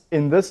things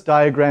in this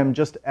diagram,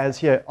 just as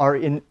here,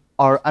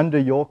 are under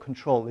your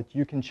control that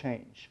you can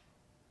change?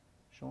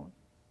 Sean?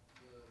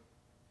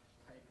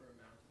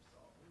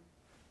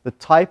 The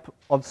type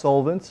of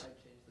solvent.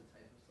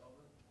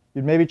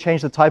 You'd maybe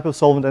change the type of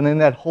solvent, and then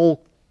that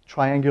whole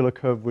triangular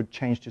curve would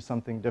change to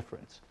something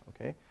different.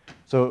 Okay?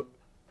 So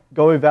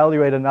go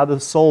evaluate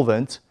another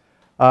solvent.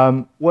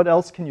 What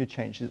else can you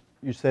change?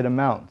 You said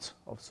amount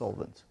of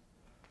solvent.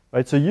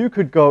 Right? So you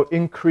could go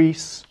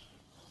increase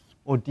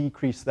or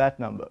decrease that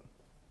number.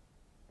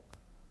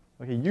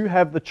 Okay, you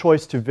have the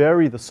choice to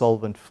vary the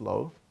solvent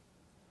flow.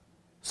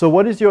 So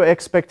what is your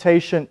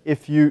expectation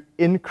if you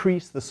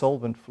increase the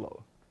solvent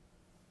flow?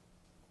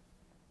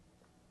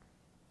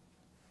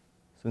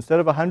 So instead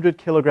of 100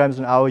 kilograms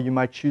an hour, you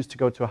might choose to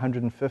go to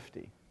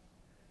 150.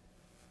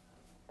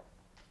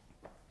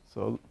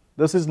 So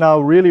this is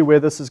now really where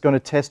this is going to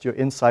test your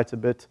insight a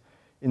bit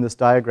in this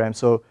diagram.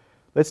 So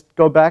let's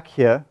go back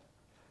here.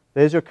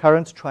 There's your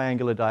current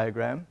triangular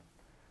diagram.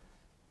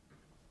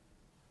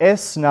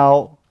 S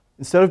now,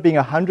 instead of being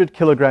 100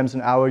 kilograms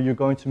an hour, you're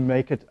going to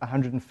make it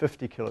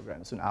 150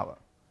 kilograms an hour.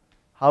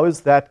 How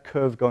is that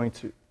curve going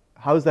to,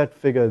 how is that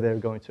figure there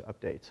going to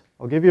update?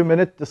 I'll give you a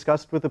minute,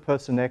 discuss it with the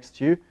person next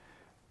to you.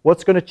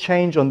 What's going to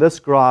change on this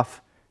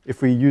graph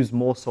if we use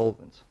more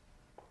solvent?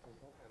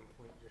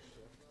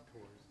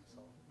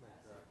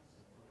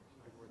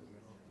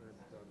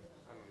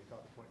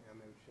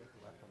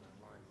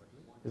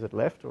 Is it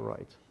left or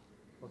right?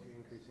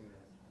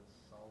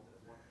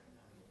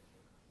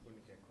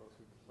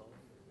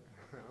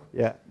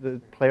 Yeah,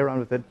 play around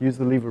with it. Use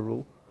the lever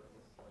rule.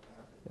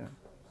 Yeah.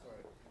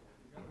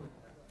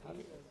 How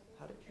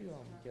did you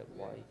get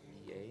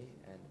YEA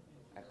and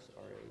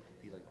XRA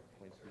to be like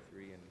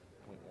 0.33 and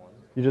 0.1?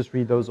 You just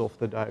read those off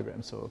the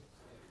diagram. So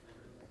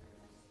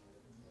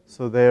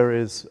there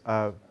is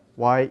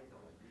YRA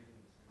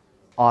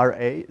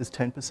is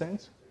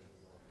 10%,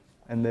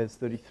 and there's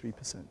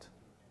 33%.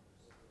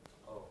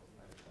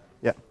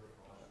 Yeah.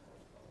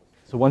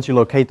 So once you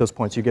locate those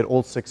points, you get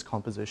all 6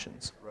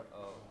 compositions. Right?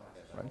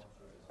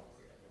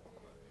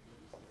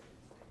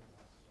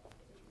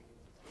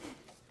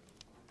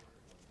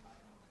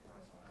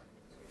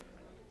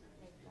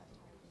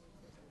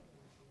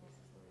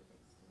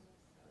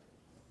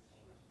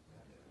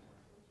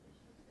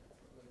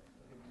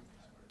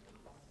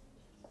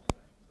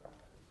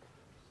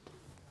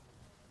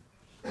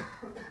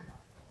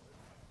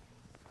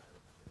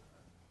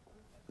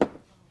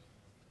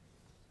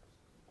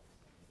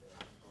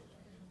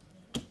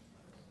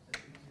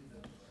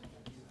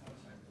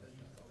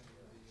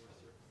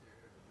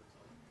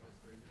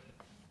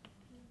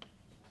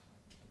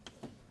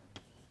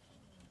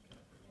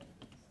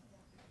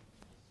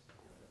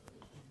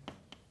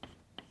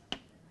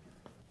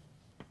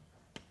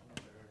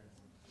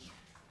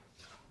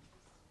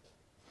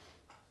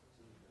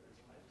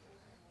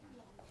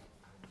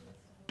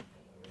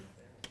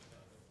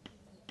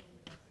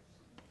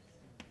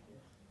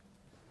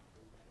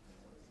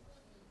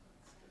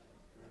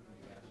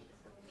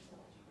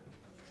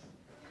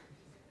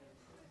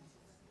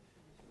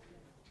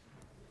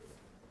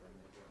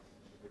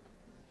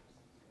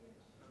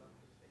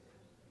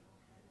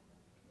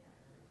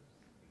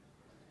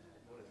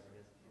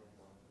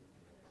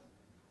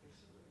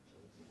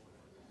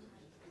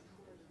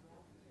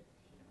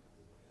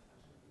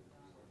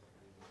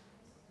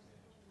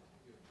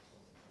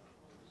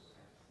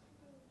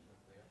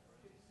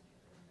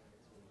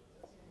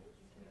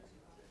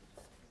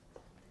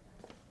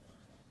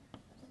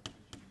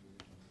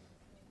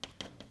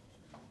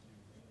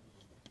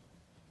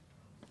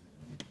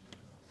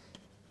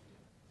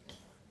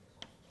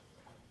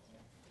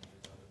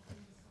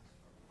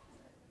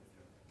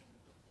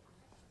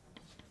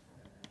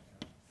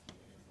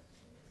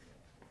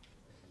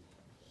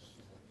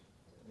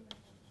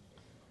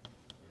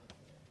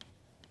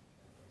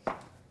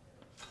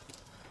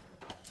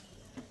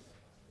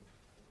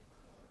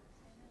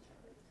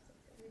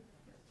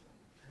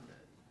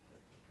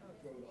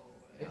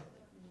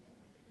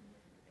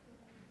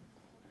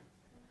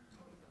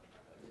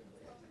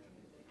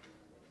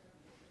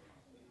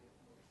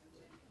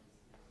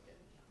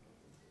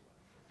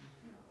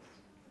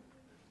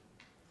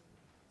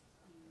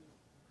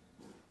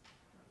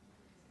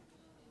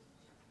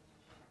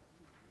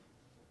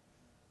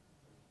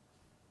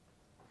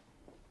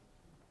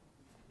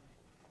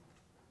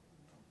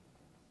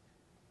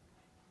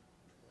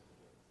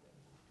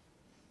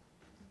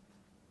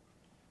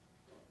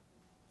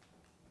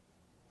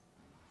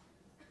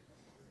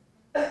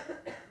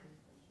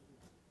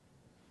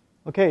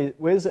 Okay,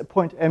 where's that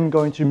point M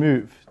going to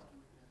move?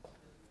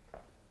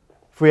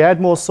 If we add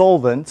more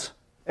solvent,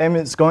 M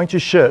is going to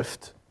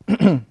shift.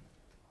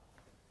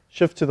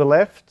 Shift to the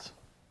left,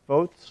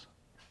 vote.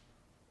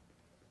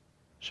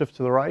 Shift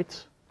to the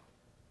right.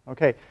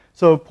 Okay,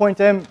 so point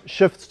M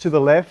shifts to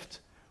the left.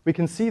 We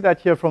can see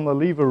that here from the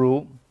lever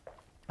rule.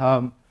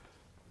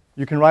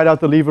 You can write out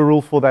the lever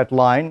rule for that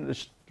line.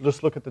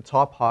 Just look at the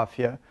top half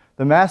here.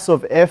 The mass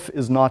of F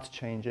is not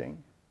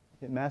changing.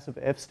 The mass of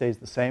F stays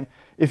the same.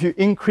 If you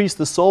increase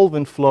the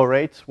solvent flow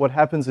rate, what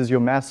happens is your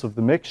mass of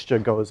the mixture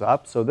goes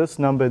up. So this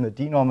number in the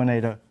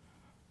denominator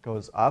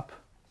goes up.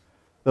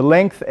 The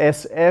length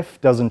SF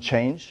doesn't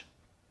change.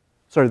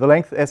 Sorry, the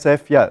length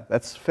SF, yeah,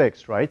 that's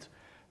fixed, right?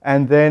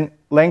 And then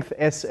length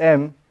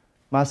SM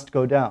must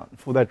go down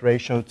for that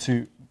ratio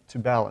to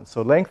balance.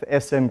 So length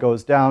SM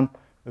goes down.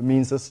 It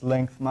means this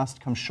length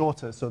must come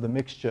shorter, so the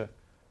mixture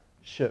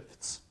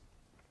shifts.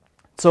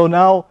 So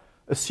now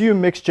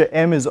assume mixture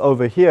M is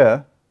over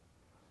here,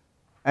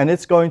 and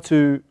it's going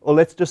to, or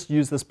let's just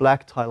use this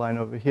black tie line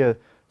over here.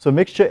 So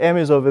mixture M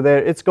is over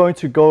there. It's going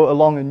to go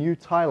along a new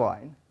tie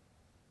line.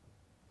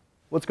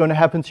 What's going to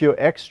happen to your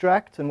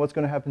extract, and what's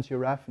going to happen to your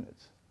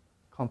raffinate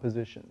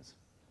compositions?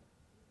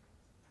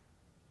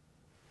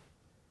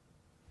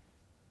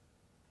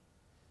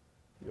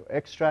 Your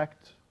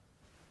extract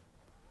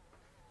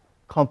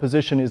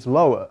composition is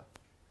lower,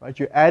 right?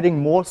 You're adding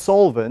more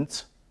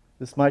solvent.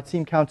 This might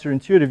seem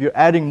counterintuitive. You're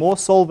adding more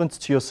solvent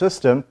to your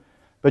system,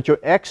 but your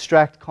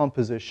extract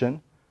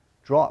composition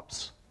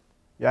drops.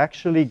 You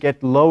actually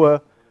get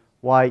lower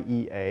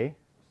YEA,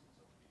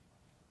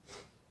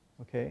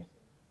 okay?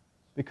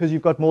 Because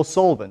you've got more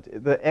solvent.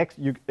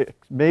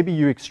 Maybe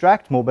you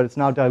extract more, but it's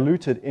now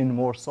diluted in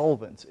more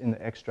solvent in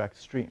the extract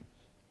stream.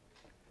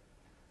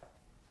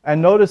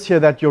 And notice here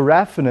that your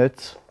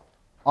raffinate,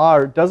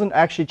 R, doesn't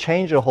actually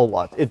change a whole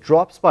lot. It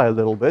drops by a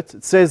little bit.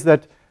 It says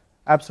that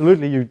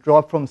absolutely you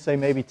drop from, say,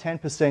 maybe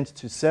 10%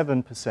 to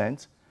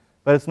 7%,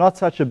 but it's not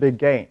such a big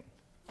gain.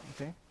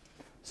 Okay?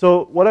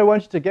 So what I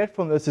want you to get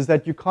from this is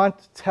that you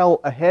can't tell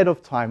ahead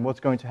of time what's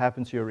going to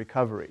happen to your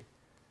recovery.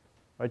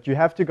 Right? You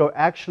have to go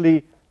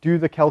actually do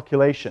the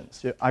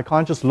calculations. I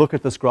can't just look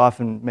at this graph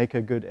and make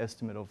a good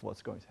estimate of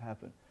what's going to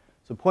happen.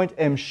 So point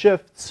M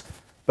shifts,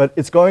 but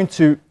it's going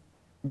to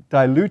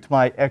dilute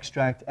my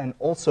extract and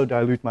also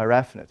dilute my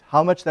raffinate.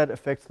 How much that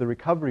affects the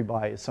recovery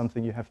by is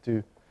something you have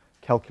to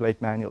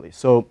calculate manually.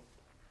 So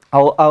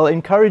I'll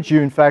encourage you,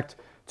 in fact,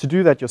 to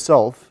do that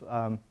yourself.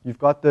 You've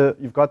got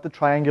the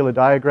triangular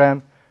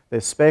diagram.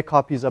 There's spare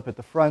copies up at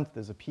the front.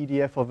 There's a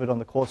PDF of it on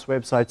the course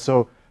website.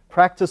 So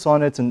practice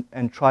on it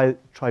and try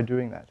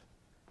doing that.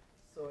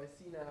 So I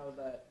see now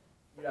that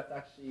you have to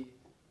actually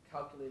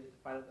calculate it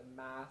to find out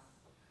the mass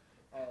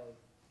of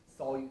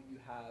solute you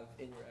have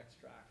in your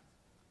extract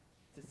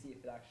to see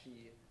if it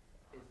actually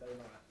is that or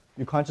not.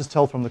 You can't just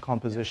tell from the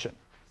composition.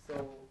 So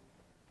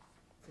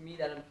to me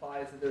that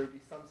implies that there would be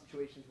some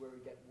situations where it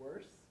would get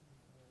worse.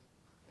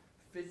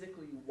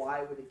 Physically,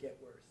 why would it get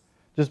worse?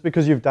 Just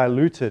because you've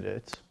diluted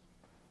it,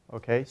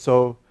 okay?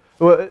 So,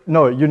 well,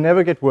 no, you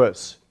never get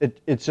worse.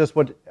 It's just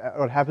what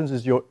happens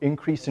is your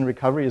increase in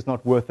recovery is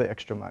not worth the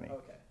extra money. Okay.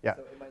 Yeah.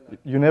 So it might not.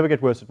 You never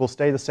get worse. It will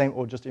stay the same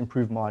or just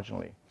improve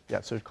marginally.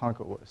 Yeah, so it can't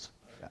go worse.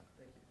 Yeah.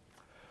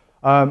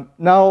 Thank you.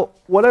 Now,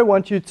 what I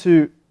want you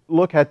to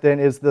look at then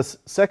is this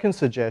second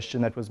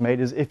suggestion that was made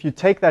is if you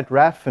take that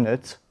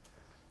raffinate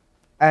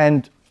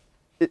and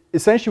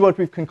essentially what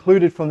we've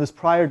concluded from this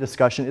prior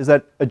discussion is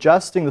that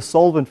adjusting the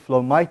solvent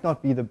flow might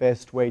not be the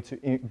best way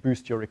to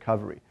boost your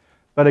recovery.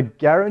 But a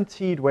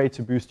guaranteed way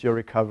to boost your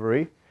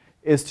recovery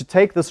is to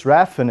take this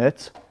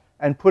raffinate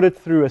and put it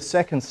through a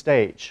second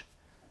stage.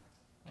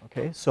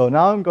 Okay, so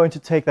now I'm going to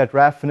take that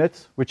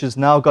raffinate, which has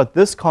now got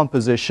this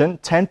composition,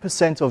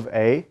 10% of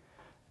A,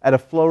 at a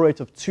flow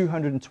rate of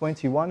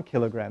 221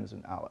 kilograms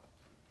an hour.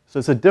 So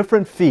it's a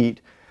different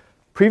feed.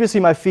 Previously,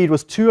 my feed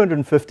was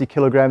 250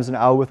 kilograms an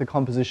hour with a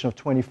composition of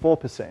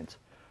 24%.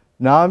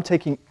 Now I'm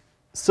taking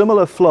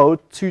similar flow,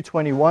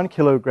 221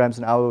 kilograms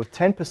an hour with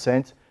 10%,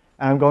 and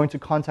I'm going to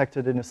contact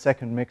it in a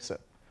second mixer.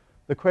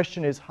 The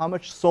question is, how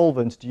much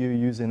solvent do you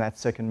use in that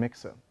second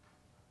mixer?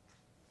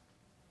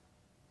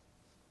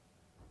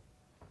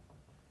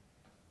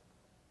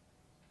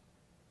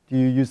 Do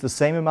you use the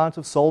same amount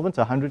of solvent,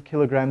 100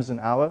 kilograms an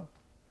hour?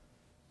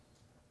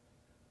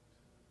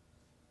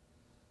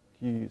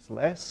 Do you use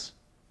less?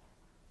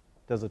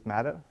 Does it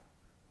matter?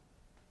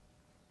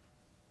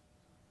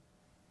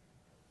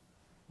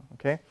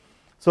 Okay,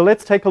 so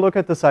let's take a look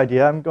at this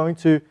idea. I'm going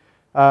to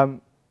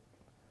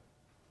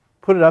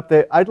put it up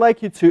there. I'd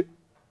like you to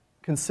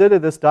consider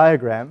this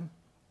diagram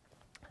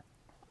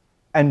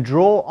and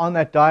draw on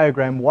that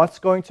diagram what's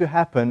going to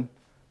happen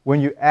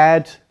when you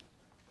add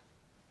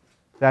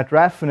that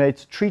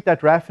raffinate, treat that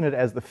raffinate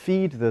as the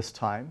feed this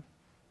time,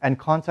 and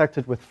contact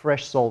it with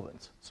fresh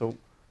solvent. So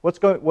what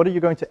are you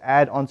going to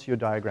add onto your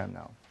diagram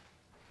now?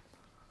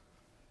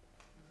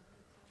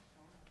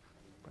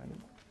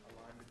 Brandon?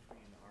 A line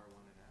between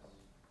R1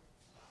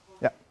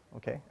 and S. Yeah,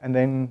 okay. And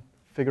then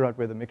figure out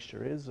where the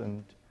mixture is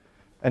and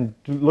and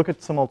look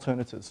at some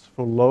alternatives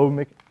for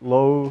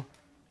low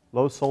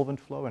solvent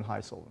flow and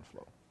high solvent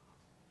flow.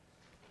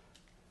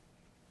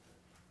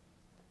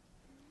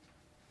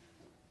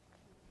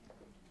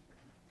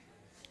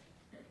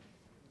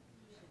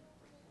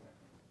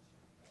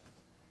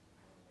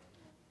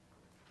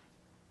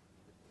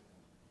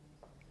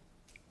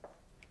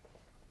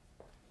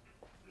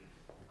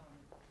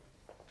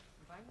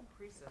 If I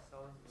increase the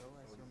solid flow,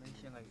 as you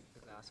mentioned, like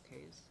the last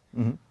case,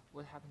 Mm-hmm.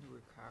 what happens to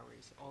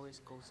recoveries? Always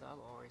goes up,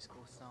 always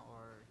goes down,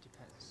 or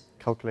depends?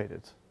 Calculate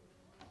it.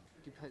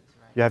 Depends,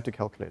 right? You have to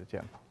calculate it,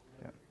 yeah.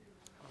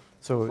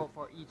 So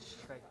For each,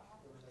 like,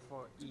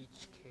 for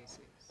each cases.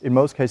 in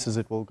most cases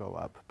it will go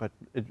up, but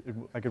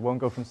it won't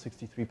go from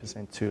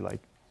 63% to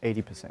like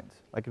 80%.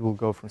 Like it will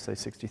go from say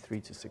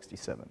 63 to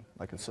 67.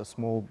 Like it's a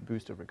small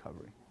boost of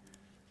recovery.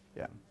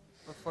 Yeah.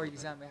 But for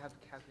exam, I have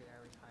to calculate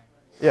every time.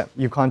 Yeah,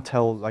 you can't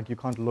tell, like you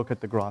can't look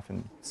at the graph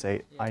and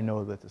say, Yeah. I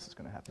know that this is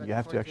going to happen. But You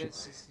have for to actually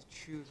this, is to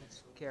choose,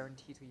 it's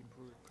guaranteed to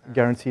improve. recovery.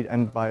 guaranteed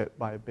and by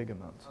a big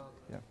amount. Okay.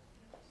 Yeah.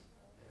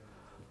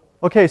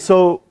 Okay,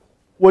 so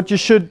what you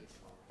should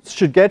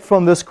get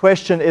from this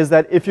question is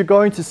that if you're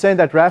going to send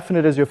that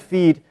raffinate as your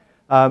feed,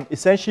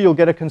 essentially you'll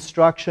get a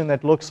construction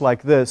that looks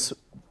like this.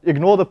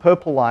 Ignore the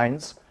purple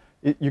lines.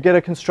 You get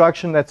a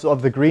construction that's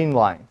of the green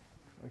line.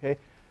 Okay?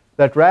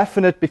 That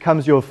raffinate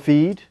becomes your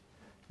feed.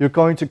 You're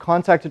going to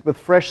contact it with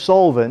fresh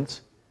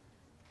solvent,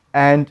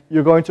 and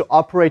you're going to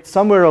operate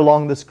somewhere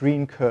along this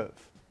green curve.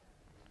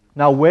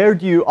 Now, where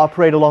do you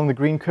operate along the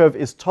green curve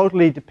is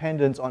totally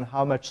dependent on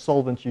how much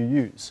solvent you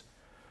use.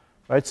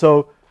 Right?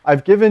 So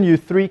I've given you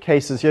 3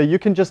 cases here. You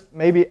can just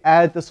maybe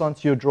add this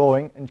onto your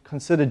drawing and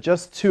consider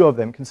just 2 of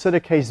them. Consider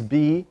case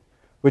B,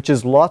 which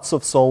is lots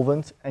of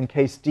solvent, and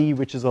case D,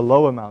 which is a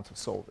low amount of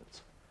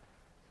solvent.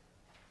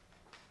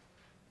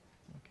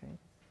 Okay.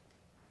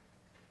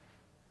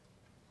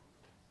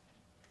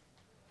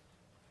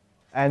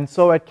 And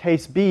so at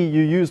case B,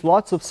 you use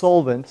lots of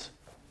solvent.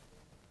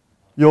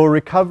 Your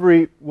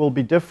recovery will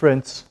be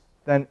different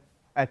than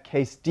at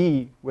case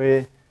D,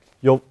 where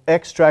your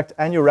extract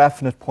and your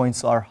raffinate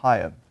points are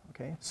higher.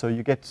 Okay? So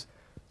you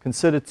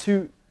consider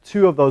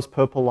two of those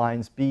purple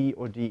lines, B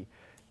or D.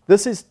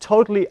 This is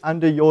totally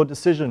under your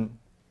decision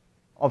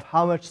of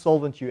how much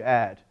solvent you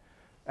add.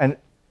 And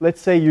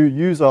let's say you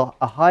use a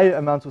high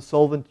amount of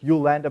solvent,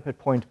 you'll land up at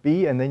point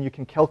B, and then you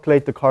can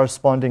calculate the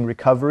corresponding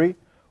recovery.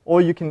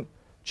 Or you can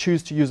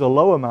choose to use a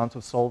low amount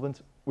of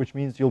solvent, which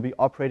means you'll be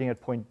operating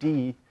at point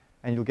D,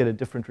 and you'll get a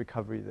different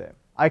recovery there.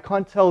 I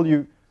can't tell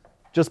you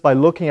just by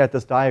looking at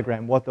this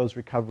diagram what those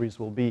recoveries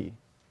will be.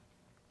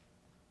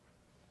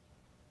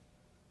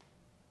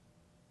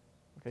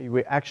 Okay,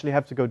 we actually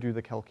have to go do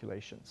the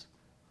calculations.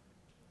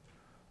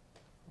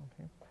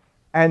 Okay.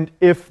 And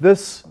if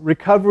this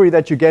recovery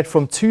that you get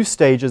from 2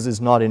 stages is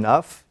not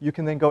enough, you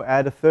can then go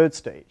add a 3rd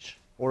stage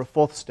or a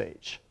 4th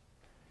stage.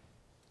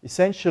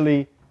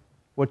 Essentially,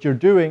 what you're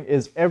doing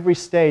is every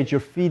stage you're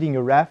feeding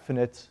your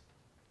raffinate,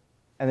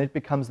 and it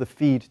becomes the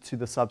feed to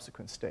the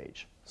subsequent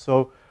stage.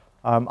 So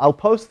I'll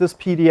post this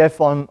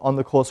PDF on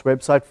the course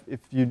website if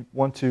you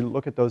want to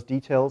look at those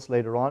details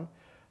later on.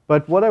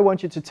 But what I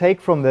want you to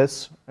take from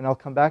this, and I'll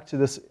come back to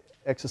this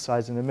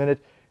exercise in a minute,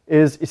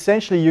 is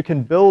essentially you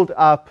can build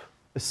up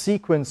a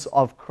sequence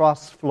of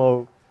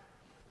cross-flow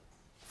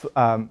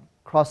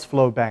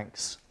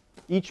banks.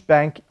 Each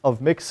bank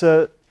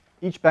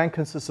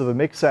consists of a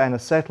mixer and a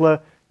settler.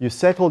 You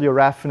settle your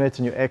raffinate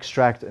and your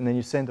extract, and then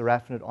you send the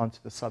raffinate on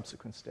to the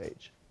subsequent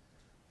stage.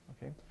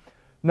 Okay?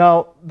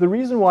 Now, the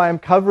reason why I'm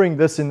covering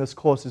this in this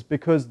course is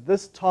because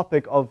this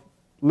topic of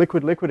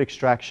liquid-liquid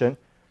extraction,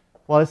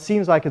 while it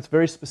seems like it's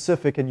very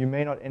specific and you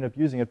may not end up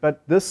using it,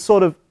 but this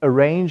sort of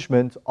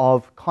arrangement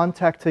of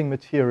contacting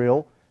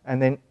material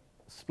and then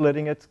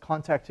splitting it,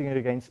 contacting it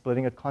again,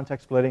 splitting it,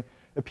 contact splitting,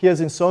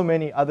 appears in so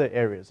many other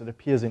areas. It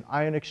appears in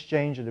ion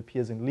exchange, it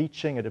appears in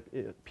leaching, it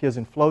appears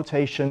in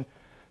flotation.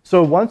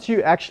 So once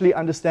you actually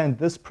understand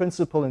this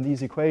principle in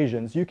these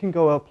equations, you can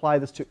go apply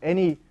this to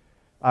any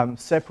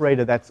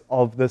separator that's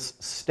of this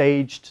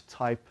staged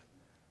type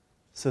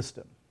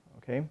system.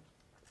 Okay?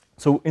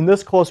 So in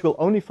this course, we'll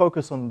only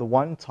focus on the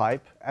one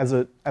type as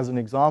an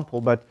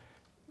example, but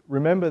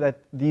remember that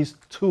these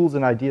tools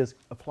and ideas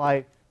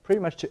apply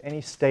pretty much to any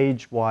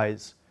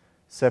stage-wise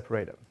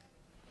separator.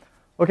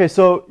 Okay,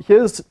 so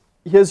here's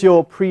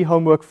your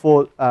pre-homework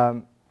for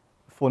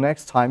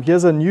next time.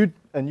 Here's a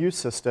new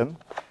system.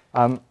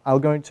 I'm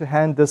going to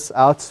hand this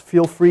out.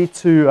 Feel free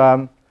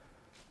to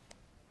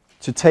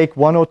take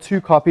 1 or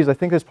 2 copies. I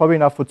think there's probably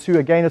enough for 2.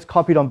 Again, it's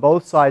copied on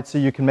both sides so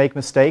you can make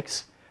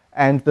mistakes.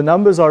 And the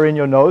numbers are in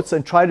your notes.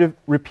 And try to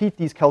repeat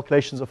these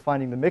calculations of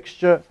finding the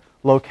mixture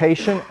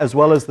location, as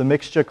well as the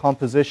mixture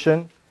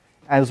composition,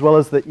 as well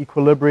as the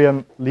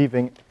equilibrium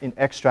leaving in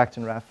extract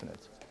and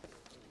raffinate.